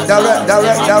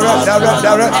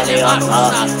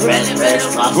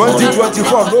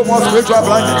 2024, no more spiritual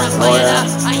blindness.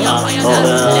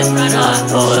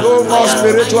 No more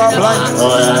spiritual blindness.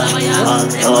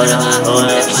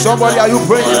 Somebody, are you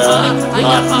praying?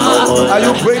 Are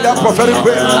you praying that prophetic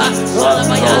prayer?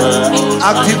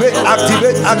 Activate.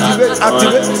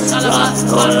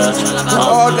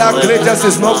 All that greatness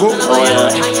is not good.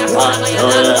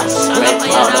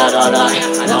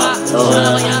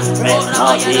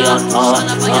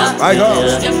 My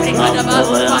God.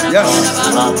 Yes.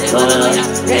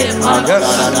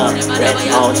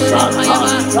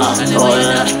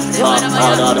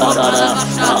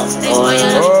 Oh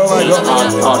my God. Oh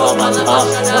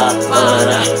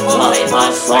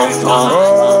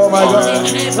my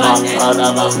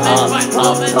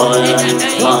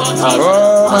God.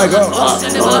 Oh my God.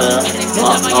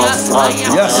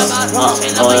 Yes.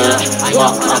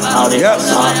 Yes.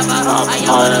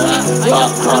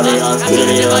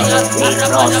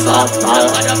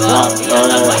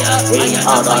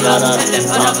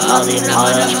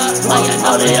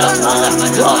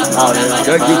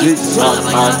 Thank you, Jesus.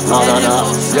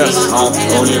 Yes.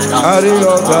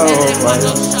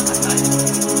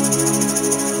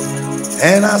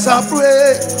 And as I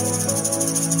pray,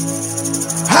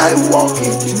 I walk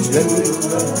into the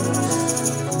wilderness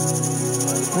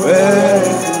where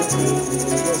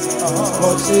it's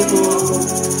possible.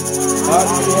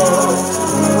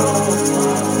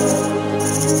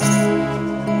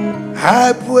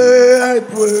 I pray, I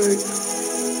pray,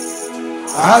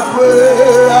 I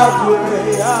pray, I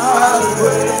pray, I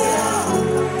pray,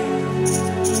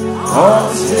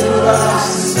 until I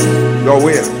see your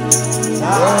will.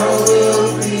 Thy will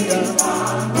be done.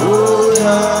 Oh,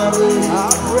 Yahweh.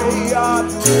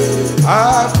 I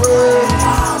pray, I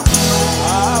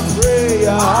pray,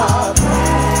 I pray,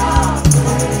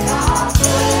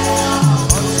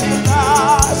 until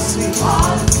I see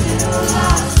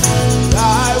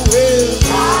thy will.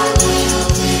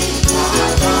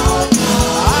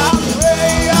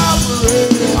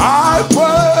 I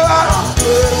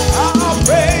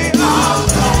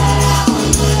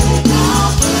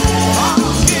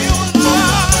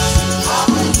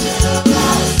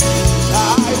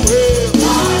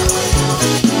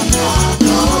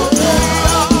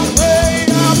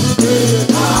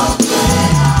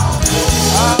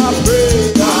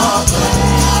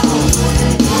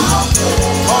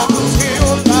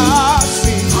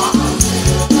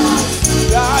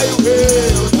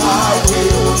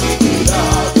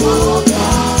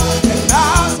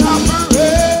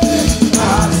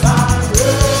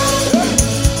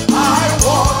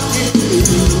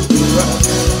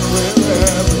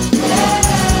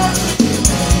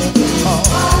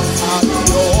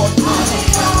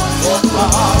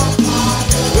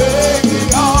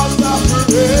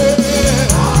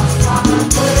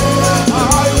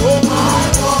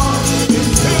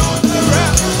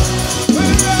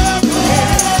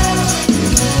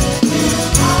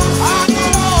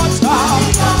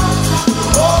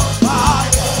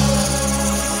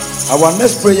Our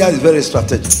next prayer is very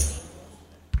strategic.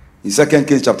 In 2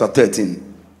 Kings chapter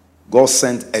 13, God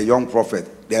sent a young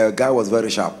prophet. The guy was very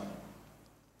sharp.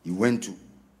 He went to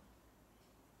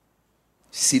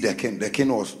see the king. The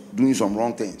king was doing some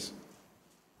wrong things.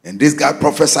 And this guy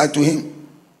prophesied to him.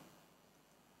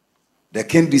 The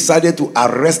king decided to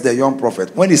arrest the young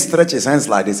prophet. When he stretched his hands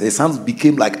like this, his hands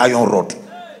became like iron rod.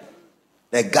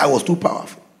 The guy was too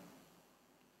powerful.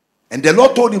 And the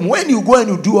Lord told him, when you go and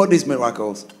you do all these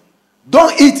miracles,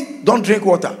 don't eat, don't drink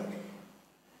water,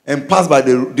 and pass by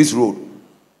this road.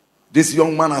 This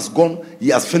young man has gone, he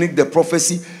has finished the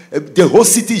prophecy. The whole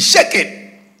city is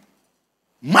shaking.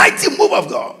 Mighty move of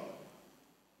God.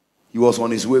 He was on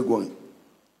his way going.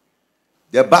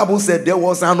 The Bible said there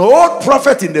was an old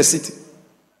prophet in the city.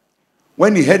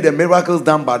 When he heard the miracles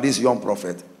done by this young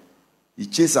prophet, he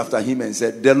chased after him and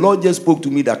said, the Lord just spoke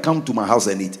to me that come to my house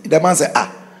and eat. The man said,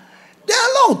 the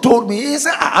Lord told me. He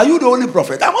said, are you the only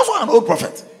prophet? I'm also an old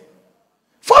prophet.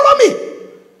 Follow me.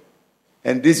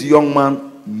 And this young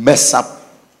man messed up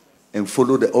and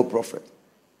followed the old prophet.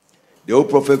 The old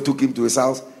prophet took him to his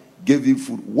house, gave him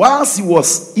food. Whilst he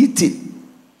was eating,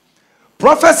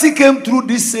 prophecy came through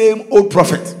this same old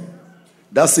prophet.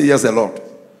 That says, yes, the Lord,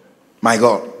 my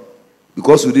God,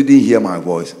 because you didn't hear my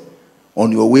voice,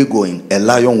 on your way going, a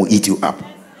lion will eat you up.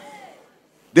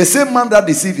 The same man that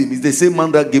deceived him is the same man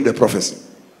that gave the prophecy.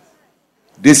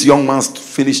 This young man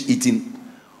finished eating.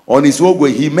 On his way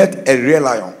going, he met a real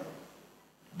lion.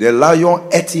 The lion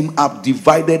ate him up,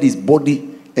 divided his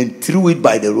body, and threw it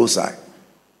by the roadside.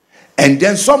 And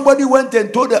then somebody went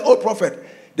and told the old prophet,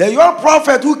 the young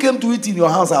prophet who came to eat in your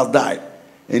house has died.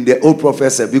 And the old prophet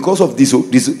said, because of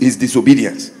his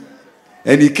disobedience.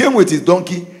 And he came with his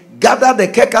donkey, gathered the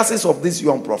carcasses of this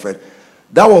young prophet.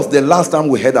 That was the last time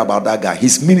we heard about that guy.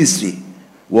 His ministry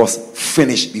was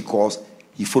finished because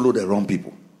he followed the wrong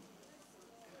people.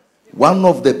 One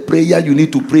of the prayer you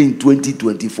need to pray in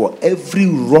 2024, every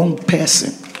wrong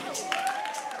person.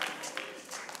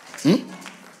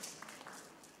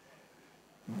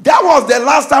 That was the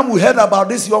last time we heard about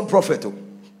this young prophet.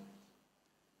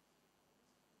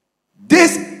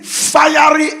 This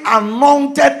fiery,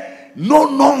 anointed,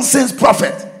 no-nonsense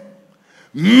prophet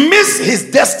missed his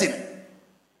destiny.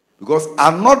 Because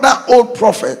another old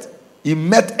prophet, he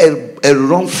met a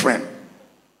wrong friend.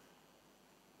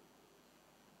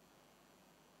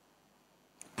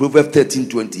 Proverbs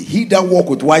 13:20. He that walk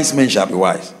with wise men shall be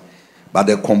wise, but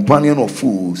the companion of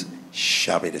fools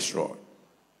shall be destroyed.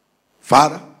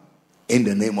 Father, in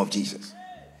the name of Jesus,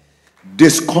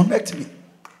 disconnect me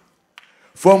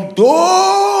from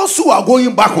those who are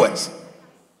going backwards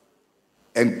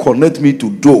and connect me to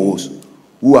those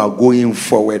who are going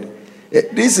forward.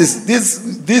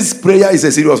 This prayer is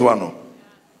a serious one. No?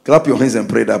 Clap your hands and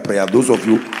pray that prayer. Those of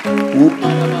you who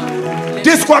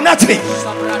disconnect me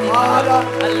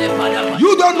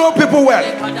You don't know people well,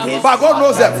 but God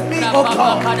knows them.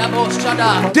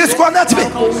 Disconnect me.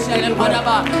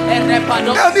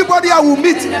 Anybody I will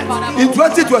meet in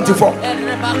 2024,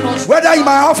 whether in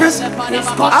my office,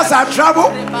 as I travel,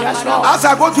 as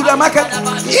I go to the market,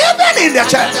 even in the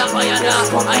church,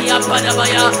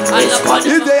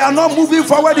 if they are not moving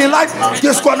forward in life,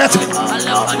 disconnect me.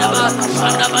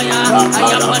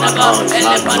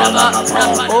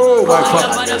 Oh my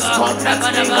Father.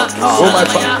 Oh my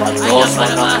Father.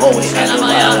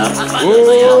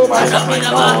 Oh my Father.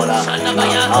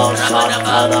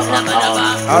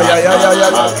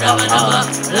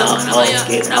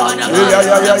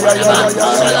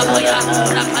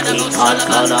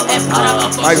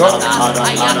 My God.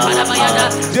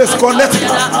 Disconnect me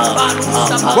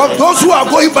from those who are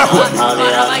going backward.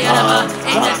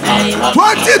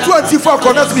 2024,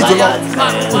 connect me to Lord.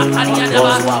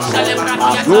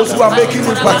 Those who are making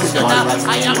me back.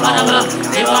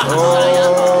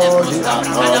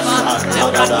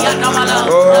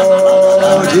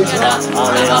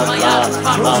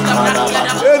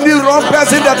 Any wrong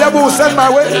person the devil will send my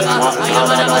way.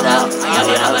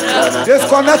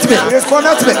 Disconnect me.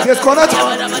 Disconnect me. Disconnect me.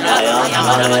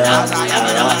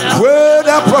 Pray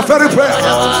that prophetic prayer.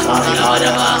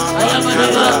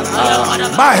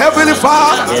 My heavenly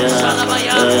Father,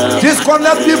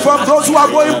 disconnect me from those who are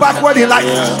going backward in life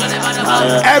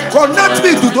and connect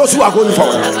me to those who are going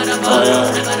forward.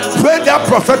 Pray that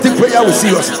prophetic prayer with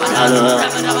seriousness.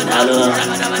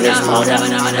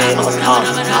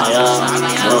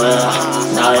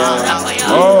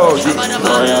 Oh,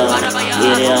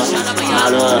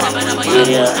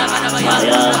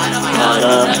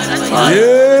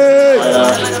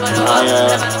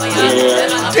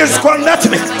 disconnect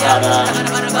me.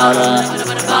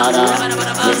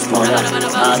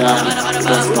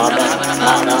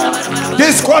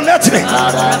 Disconnect me.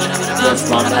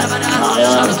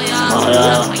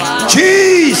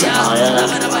 Jesus.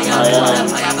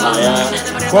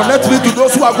 Connect me to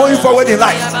those who are going forward in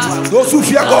life, those who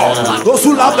fear God, those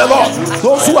who love the Lord,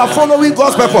 those who are following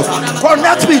God's purpose.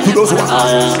 Connect me to those who are.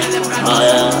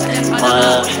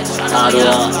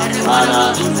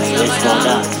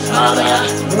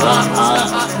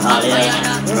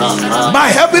 My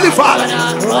heavenly Father,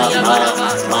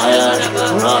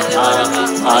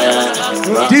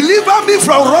 deliver me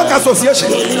from wrong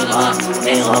association in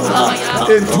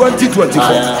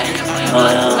 2024.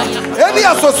 Any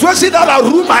association that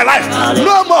will ruin my life,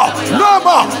 no more, no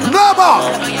more, no more.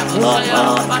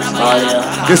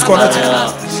 Disconnect.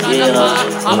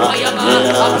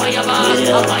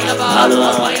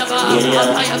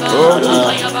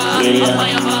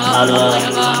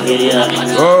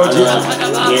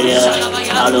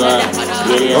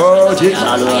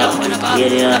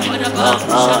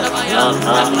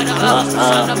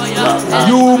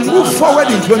 You move forward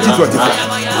in 2024.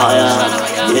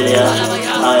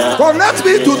 Connect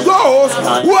me to those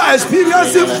who are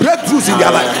experiencing breakthroughs in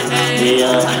their life.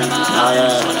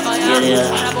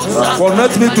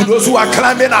 Connect me to those who are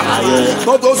climbing up,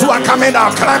 not those who are coming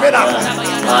down, climbing up.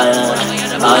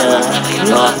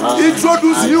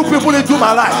 Introduce new people into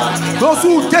my life, those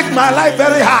who take my life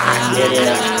very high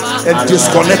and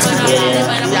disconnect me.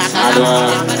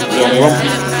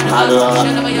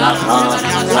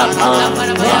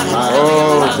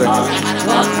 Oh, thank you.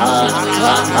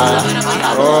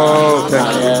 Oh,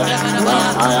 thank you.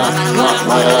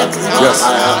 Yes.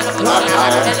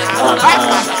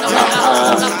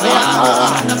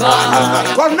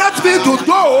 Connect me to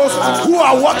those who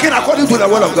are walking according to the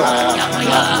word of God.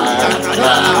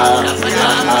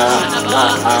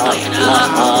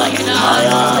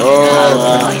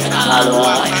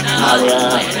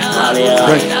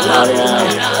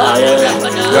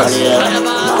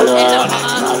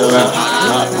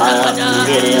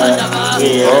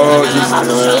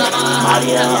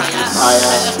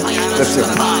 Listen,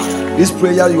 this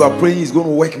prayer you are praying is going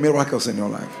to work miracles in your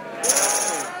life.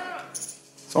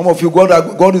 Some of you,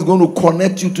 God is going to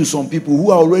connect you to some people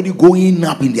who are already going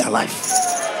up in their life,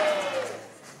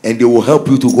 and they will help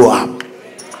you to go up.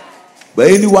 But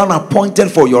anyone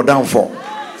appointed for your downfall,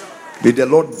 may the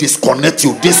Lord disconnect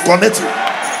you. Disconnect you.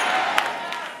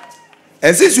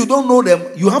 And since you don't know them,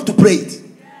 you have to pray it.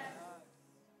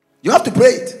 You have to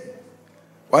pray it.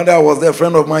 One day I was there, a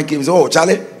friend of mine came and said, "Oh,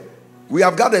 Charlie, we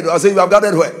have gathered." I said, "You have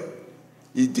gathered where?"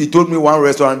 He told me one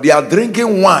restaurant. They are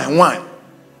drinking wine.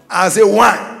 I said,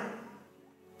 "Wine?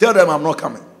 Tell them I'm not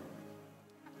coming."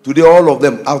 Today, all of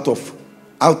them out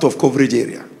of coverage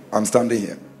area. I'm standing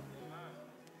here.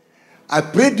 I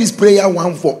prayed this prayer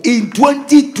one for in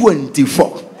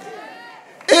 2024.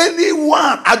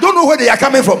 Anyone, I don't know where they are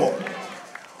coming from,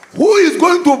 who is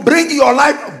going to bring your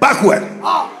life backward,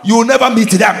 you will never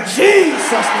meet them.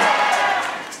 Jesus.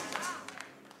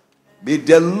 May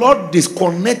the Lord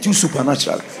disconnect you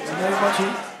supernaturally. In the name of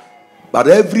Jesus. But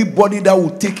everybody that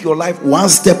will take your life one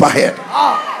step ahead,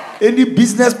 any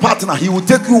business partner, he will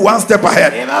take you one step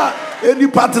ahead. Amen. Any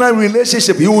partner in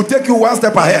relationship, he will take you one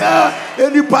step ahead.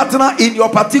 Any partner in your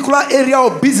particular area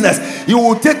of business, he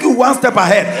will take you one step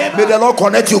ahead. May the Lord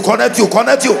connect you.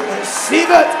 Receive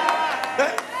it.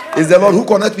 It's the Lord who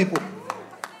connects people.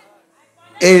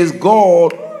 It's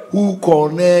God who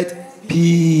connects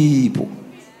people.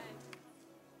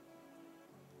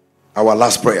 Our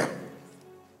last prayer.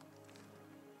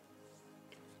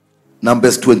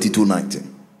 Numbers 22:19.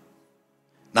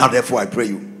 Now therefore I pray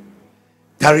you,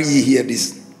 tarry ye hear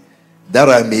this, that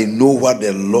I may know what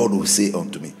the Lord will say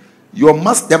unto me.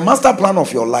 The master plan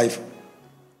of your life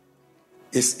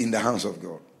is in the hands of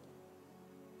God.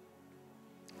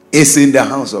 It's in the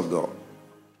hands of God.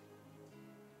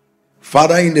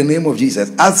 Father, in the name of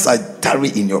Jesus, as I tarry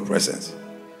in your presence,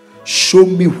 show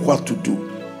me what to do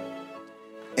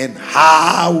and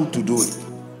how to do it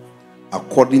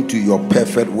according to your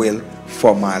perfect will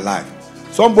for my life.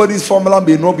 Somebody's formula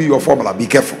may not be your formula. Be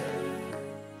careful.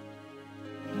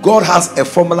 God has a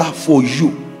formula for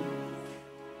you.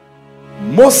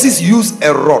 Moses used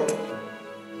a rod.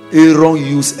 Aaron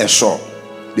used a sword.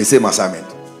 The same assignment.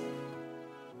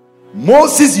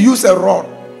 Moses used a rod.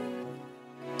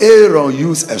 Aaron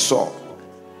used a sword.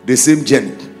 The same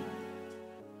journey.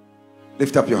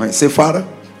 Lift up your hand. Say, Father,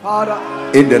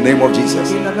 in the name of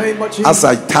Jesus, as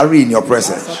I tarry in your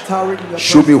presence,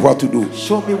 show me what to do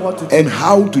and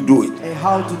how to do it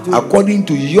according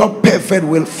to your perfect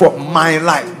will for my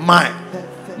life. Mine.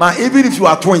 Even if you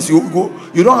are twins, you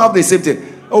don't have the same thing.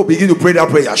 Oh, begin to pray that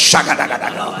prayer.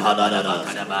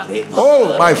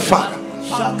 Oh, my Father,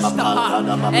 in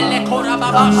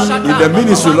the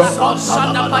ministry, Lord,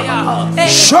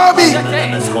 show me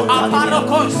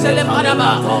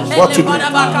what to do.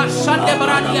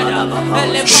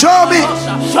 Show me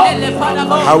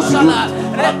how to do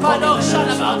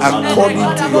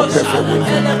according to your perfect will.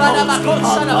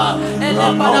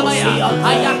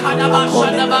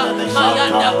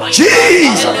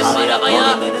 Jesus.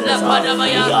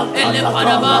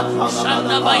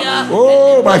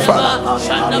 Oh, my Father,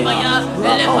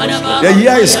 the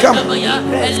year is coming.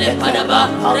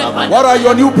 What are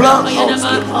your new plans?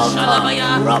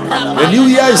 The new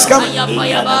year is coming.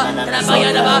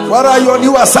 What are your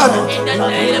new assignments?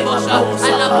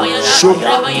 Show me.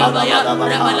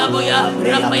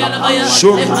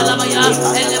 Show me.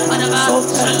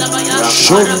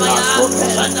 Show me.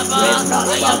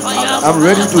 I'm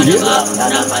ready to hear.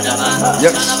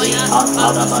 Yes.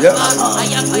 Yes.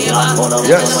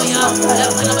 Yes.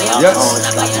 Yes.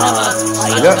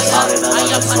 Yes.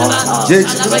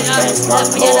 Jesus.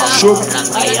 Show me.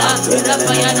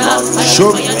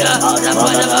 Show me.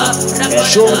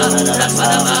 Show me.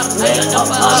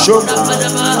 Show me.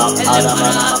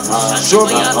 Show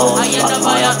me.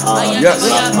 Yes.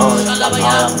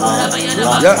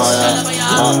 Yes.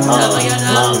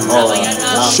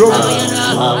 Show me.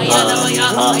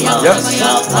 Yes.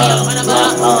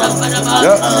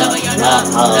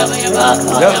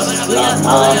 Yes.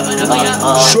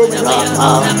 Show me.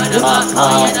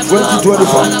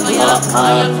 2024.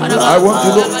 I want to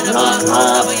know.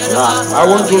 I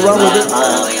want to run with it.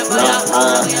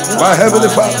 My Heavenly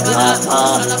Father,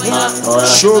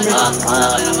 show me.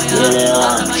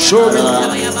 Show me.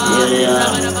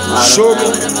 Show me.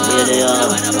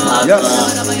 Yes.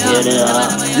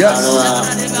 Yes.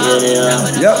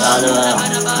 Yes.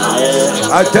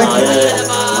 I thank you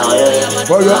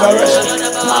for your direction.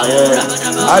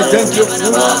 I thank you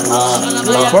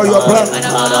for your plan.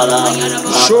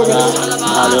 Show me.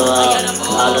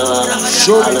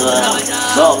 Show me.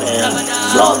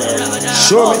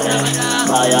 Show me.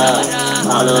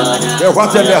 The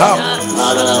what and the how.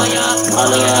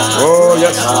 Oh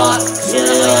yes.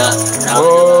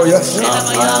 Oh yes.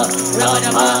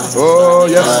 Oh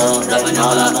yes.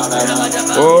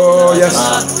 Oh yes.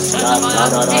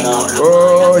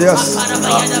 Oh yes.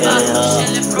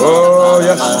 Oh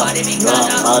yes.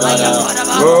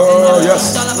 Oh yes.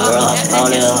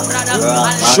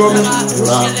 Show me.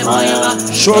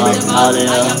 Show me.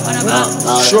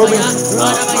 Show me.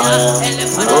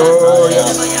 Oh yes.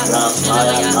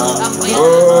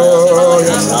 Oh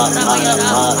yes.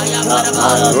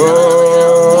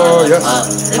 Oh yes.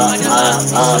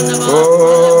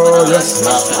 Oh yes.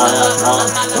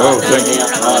 Oh thank you.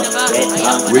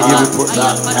 We give you praise.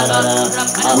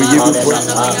 We give you praise.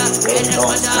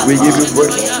 We give you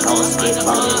praise.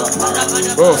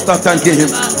 Oh, start thanking him.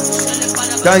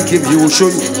 Thank him. He will show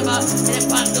you.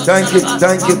 Thank Him,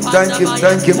 thank Him, thank Him,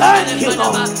 thank Him.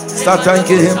 Start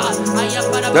thanking Him.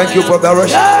 Thank you for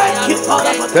direction.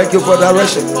 Thank you for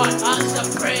direction.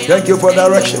 Thank you for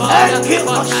direction.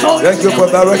 Thank you for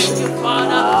direction.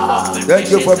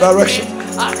 Thank you for direction.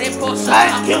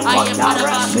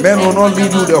 Men will not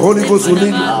lead you, the Holy Ghost will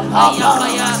lead you.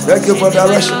 Thank you for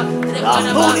direction.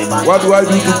 What do I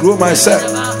do to grow myself?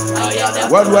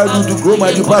 What do I do to grow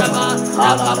my department?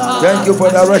 Thank you for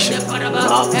direction.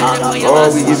 Oh,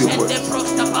 we give you praise.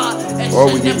 Oh,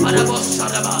 we give you praise.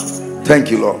 Thank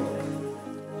you, Lord.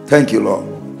 Thank you, Lord.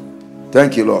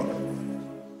 Thank you, Lord.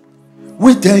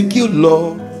 We thank you,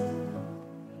 Lord.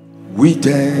 We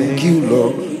thank you,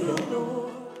 Lord.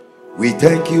 We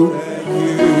thank you,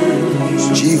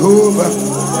 Jehovah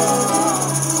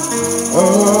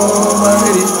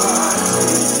Almighty.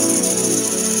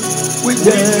 We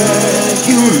thank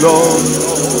you, Lord.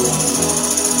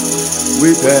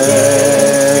 We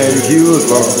thank you,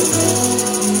 Lord.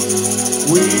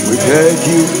 We thank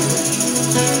you,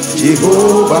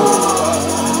 Jehovah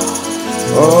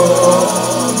Almighty.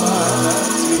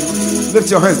 Lift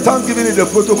your hands. Stand giving it the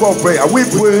protocol of prayer. We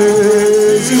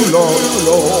praise you, Lord.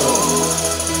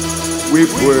 We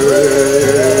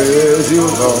praise you,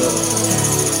 Lord.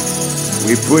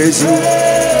 We praise you,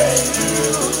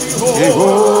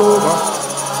 Jehovah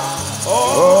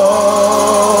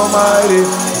Almighty.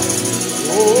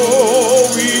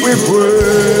 We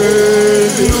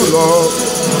praise you, Lord.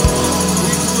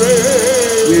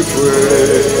 We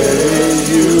praise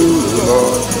you,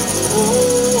 Lord.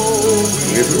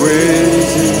 We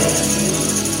praise you,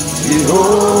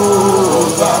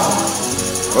 Jehovah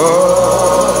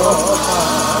Almighty.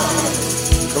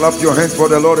 Clap your hands for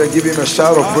the Lord and give Him a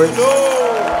shout of praise.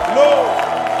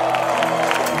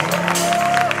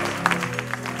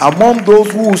 Among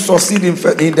those who will succeed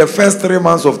in the first 3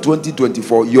 months of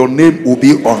 2024, your name will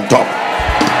be on top.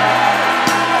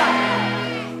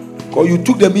 Because you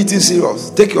took the meeting serious.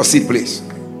 Take your seat, please.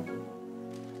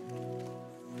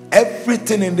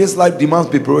 Everything in this life demands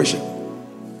preparation.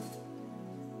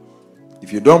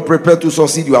 If you don't prepare to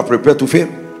succeed, you are prepared to fail.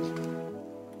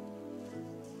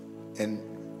 And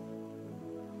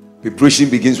preparation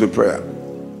begins with prayer.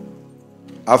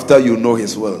 After you know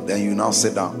His will, then you now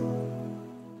sit down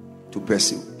to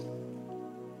pursue.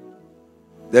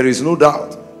 There is no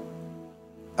doubt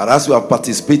that as you have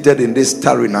participated in this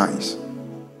Tarry nights,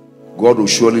 God will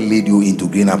surely lead you into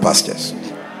greener pastures.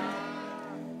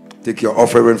 Take your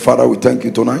offering. Father, we thank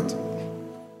you tonight.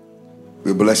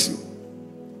 We bless you.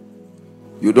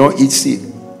 You don't eat seed.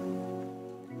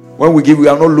 When we give, we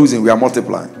are not losing, we are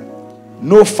multiplying.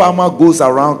 No farmer goes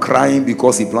around crying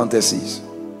because he planted seeds.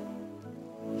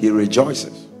 He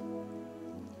rejoices.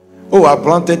 Oh, I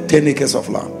planted 10 acres of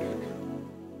land.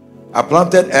 I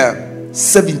planted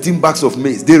 17 bags of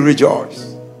maize. They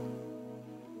rejoice.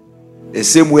 The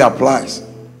same way applies.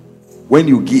 When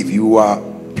you give, you are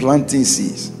planting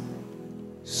seeds.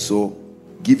 So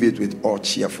give it with all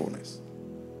cheerfulness.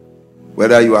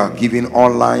 Whether you are giving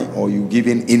online or you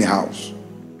giving in-house.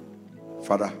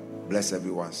 Father, bless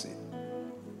everyone's seed.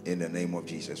 In the name of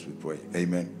Jesus we pray.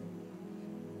 Amen.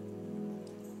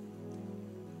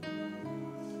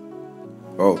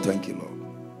 Oh, thank you, Lord.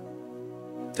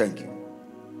 Thank you.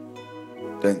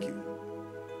 Thank you.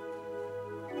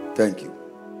 Thank you.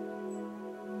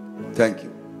 Thank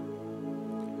you.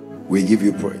 We give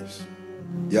you praise.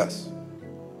 Yes.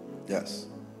 Yes.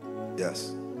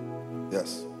 Yes.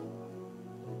 Yes.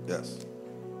 Yes.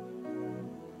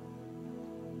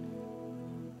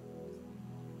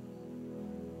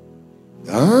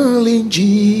 Darling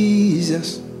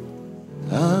Jesus.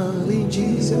 Darling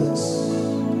Jesus.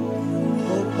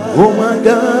 Oh my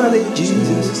darling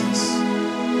Jesus,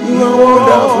 you are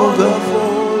wonderful,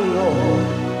 God.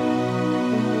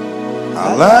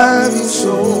 I love you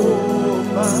so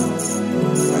much,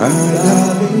 my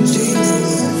darling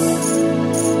Jesus.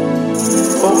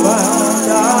 Oh my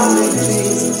darling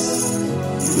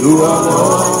Jesus, you are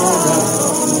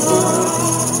wonderful,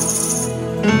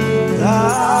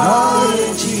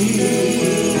 darling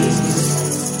Jesus,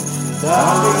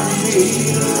 darling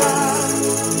Jesus.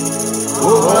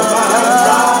 Oh, my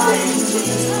darling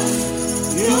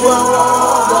Jesus, you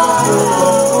are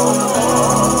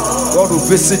wonderful. God will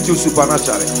visit you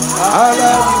supernaturally. I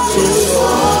love you so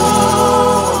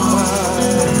much,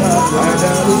 my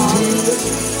darling Jesus.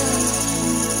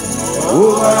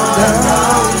 Oh, my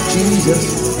darling Jesus,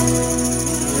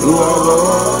 you are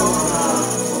wonderful.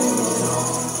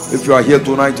 If you are here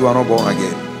tonight, you are not born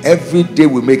again. Every day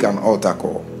we make an altar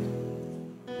call.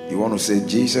 You want to say,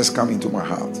 Jesus, come into my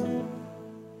heart.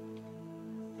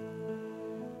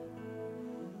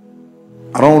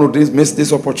 I don't want to miss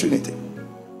this opportunity.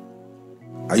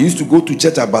 I used to go to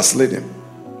church at Basleden.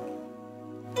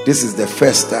 This is the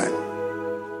first time.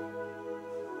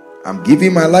 I'm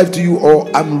giving my life to you, or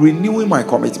I'm renewing my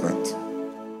commitment.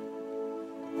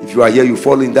 If you are here, you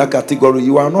fall in that category.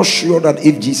 You are not sure that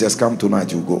if Jesus comes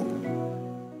tonight, you go.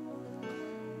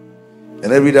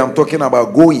 And every day I'm talking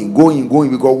about going,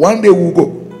 because one day we'll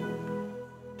go.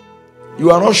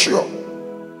 You are not sure.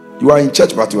 You are in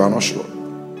church, but you are not sure.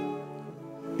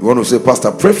 You want to say,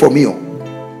 Pastor, pray for me.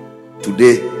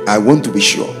 Today, I want to be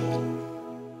sure.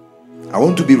 I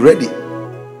want to be ready.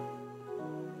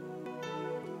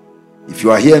 If you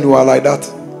are here and you are like that,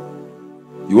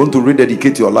 you want to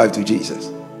rededicate your life to Jesus,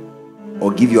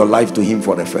 or give your life to Him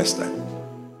for the first time,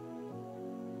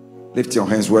 lift your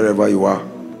hands wherever you are.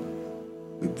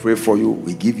 We pray for you.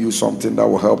 We give you something that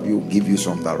will help you, give you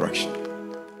some direction.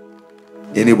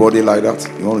 Anybody like that?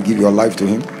 You want to give your life to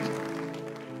Him?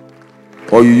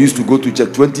 Or you used to go to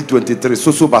church 2023,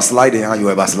 so backsliding, and you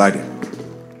were backsliding.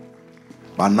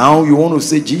 But now you want to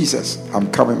say, Jesus, I'm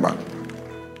coming back.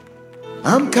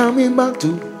 I'm coming back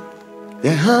to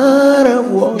the heart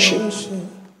of worship.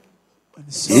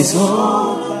 It's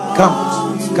all.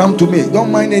 Come to me. Don't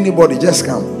mind anybody, just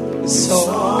come.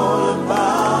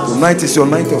 Tonight is your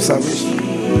night of salvation.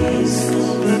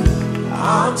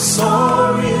 I'm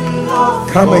sorry,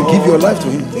 come and give your life to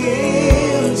Him.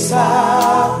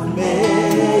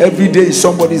 Every day is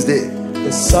somebody's day.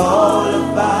 It's all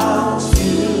about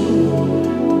you.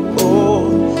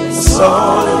 Oh, it's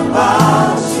all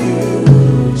about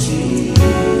you,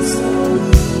 Jesus.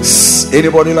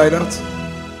 Anybody like that?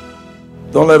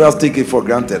 Don't let us take it for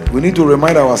granted. We need to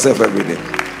remind ourselves every day.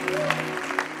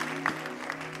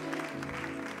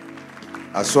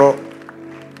 I saw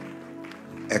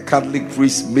a Catholic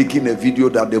priest making a video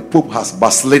that the Pope has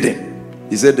backslidden.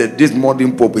 He said that this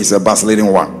modern Pope is a backsliding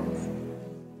one.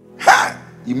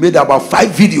 He made about 5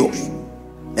 videos,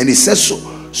 and he says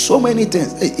so many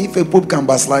things. Hey, if a Pope can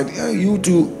backslide, you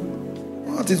too,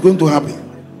 what is going to happen?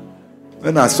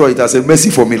 When I saw it, I said,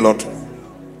 mercy for me, Lord.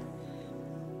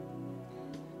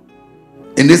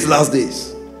 In these last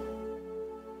days.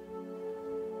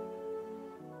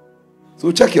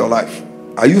 So check your life.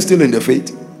 Are you still in the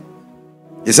faith?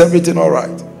 Is everything all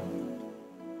right?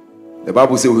 The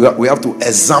Bible says we have to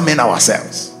examine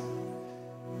ourselves.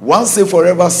 Once saved,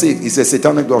 forever saved is a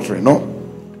satanic doctrine. No.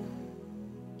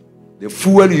 The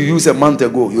fuel you used a month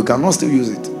ago, you cannot still use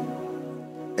it.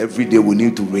 Every day we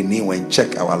need to renew and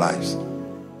check our lives.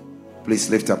 Please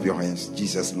lift up your hands.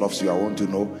 Jesus loves you. I want to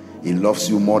know He loves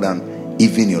you more than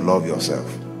even you love yourself.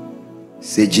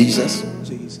 Say, Jesus,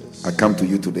 I come to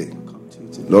you today.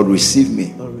 Lord, receive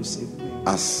me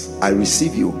as I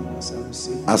receive you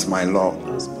as my Lord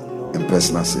and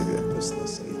personal Savior.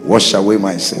 Wash away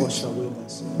my sins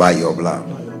by your blood.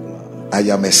 I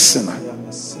am a sinner.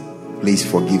 Please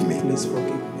forgive me.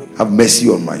 Have mercy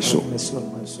on my soul.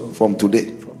 From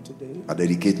today, I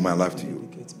dedicate my life to you.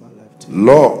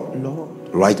 Lord,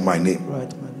 write my name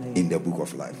in the book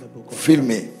of life. Fill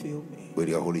me with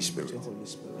your Holy Spirit.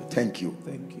 Thank you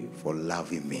for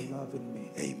loving me.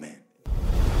 Amen.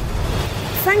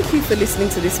 Thank you for listening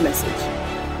to this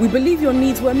message. We believe your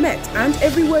needs were met and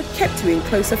every word kept you in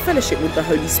closer fellowship with the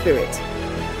Holy Spirit.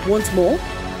 Want more?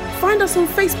 Find us on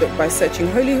Facebook by searching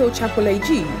Holy Hill Chapel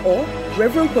AG or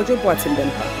Reverend Kojo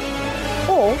Boateng-Bempah.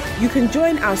 Or you can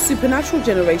join our Supernatural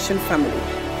Generation family.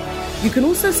 You can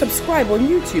also subscribe on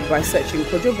YouTube by searching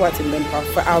Kojo Boateng-Bempah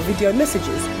for our video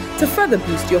messages to further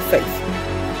boost your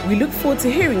faith. We look forward to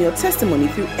hearing your testimony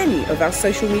through any of our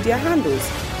social media handles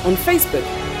on Facebook,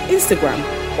 Instagram,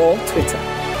 or Twitter.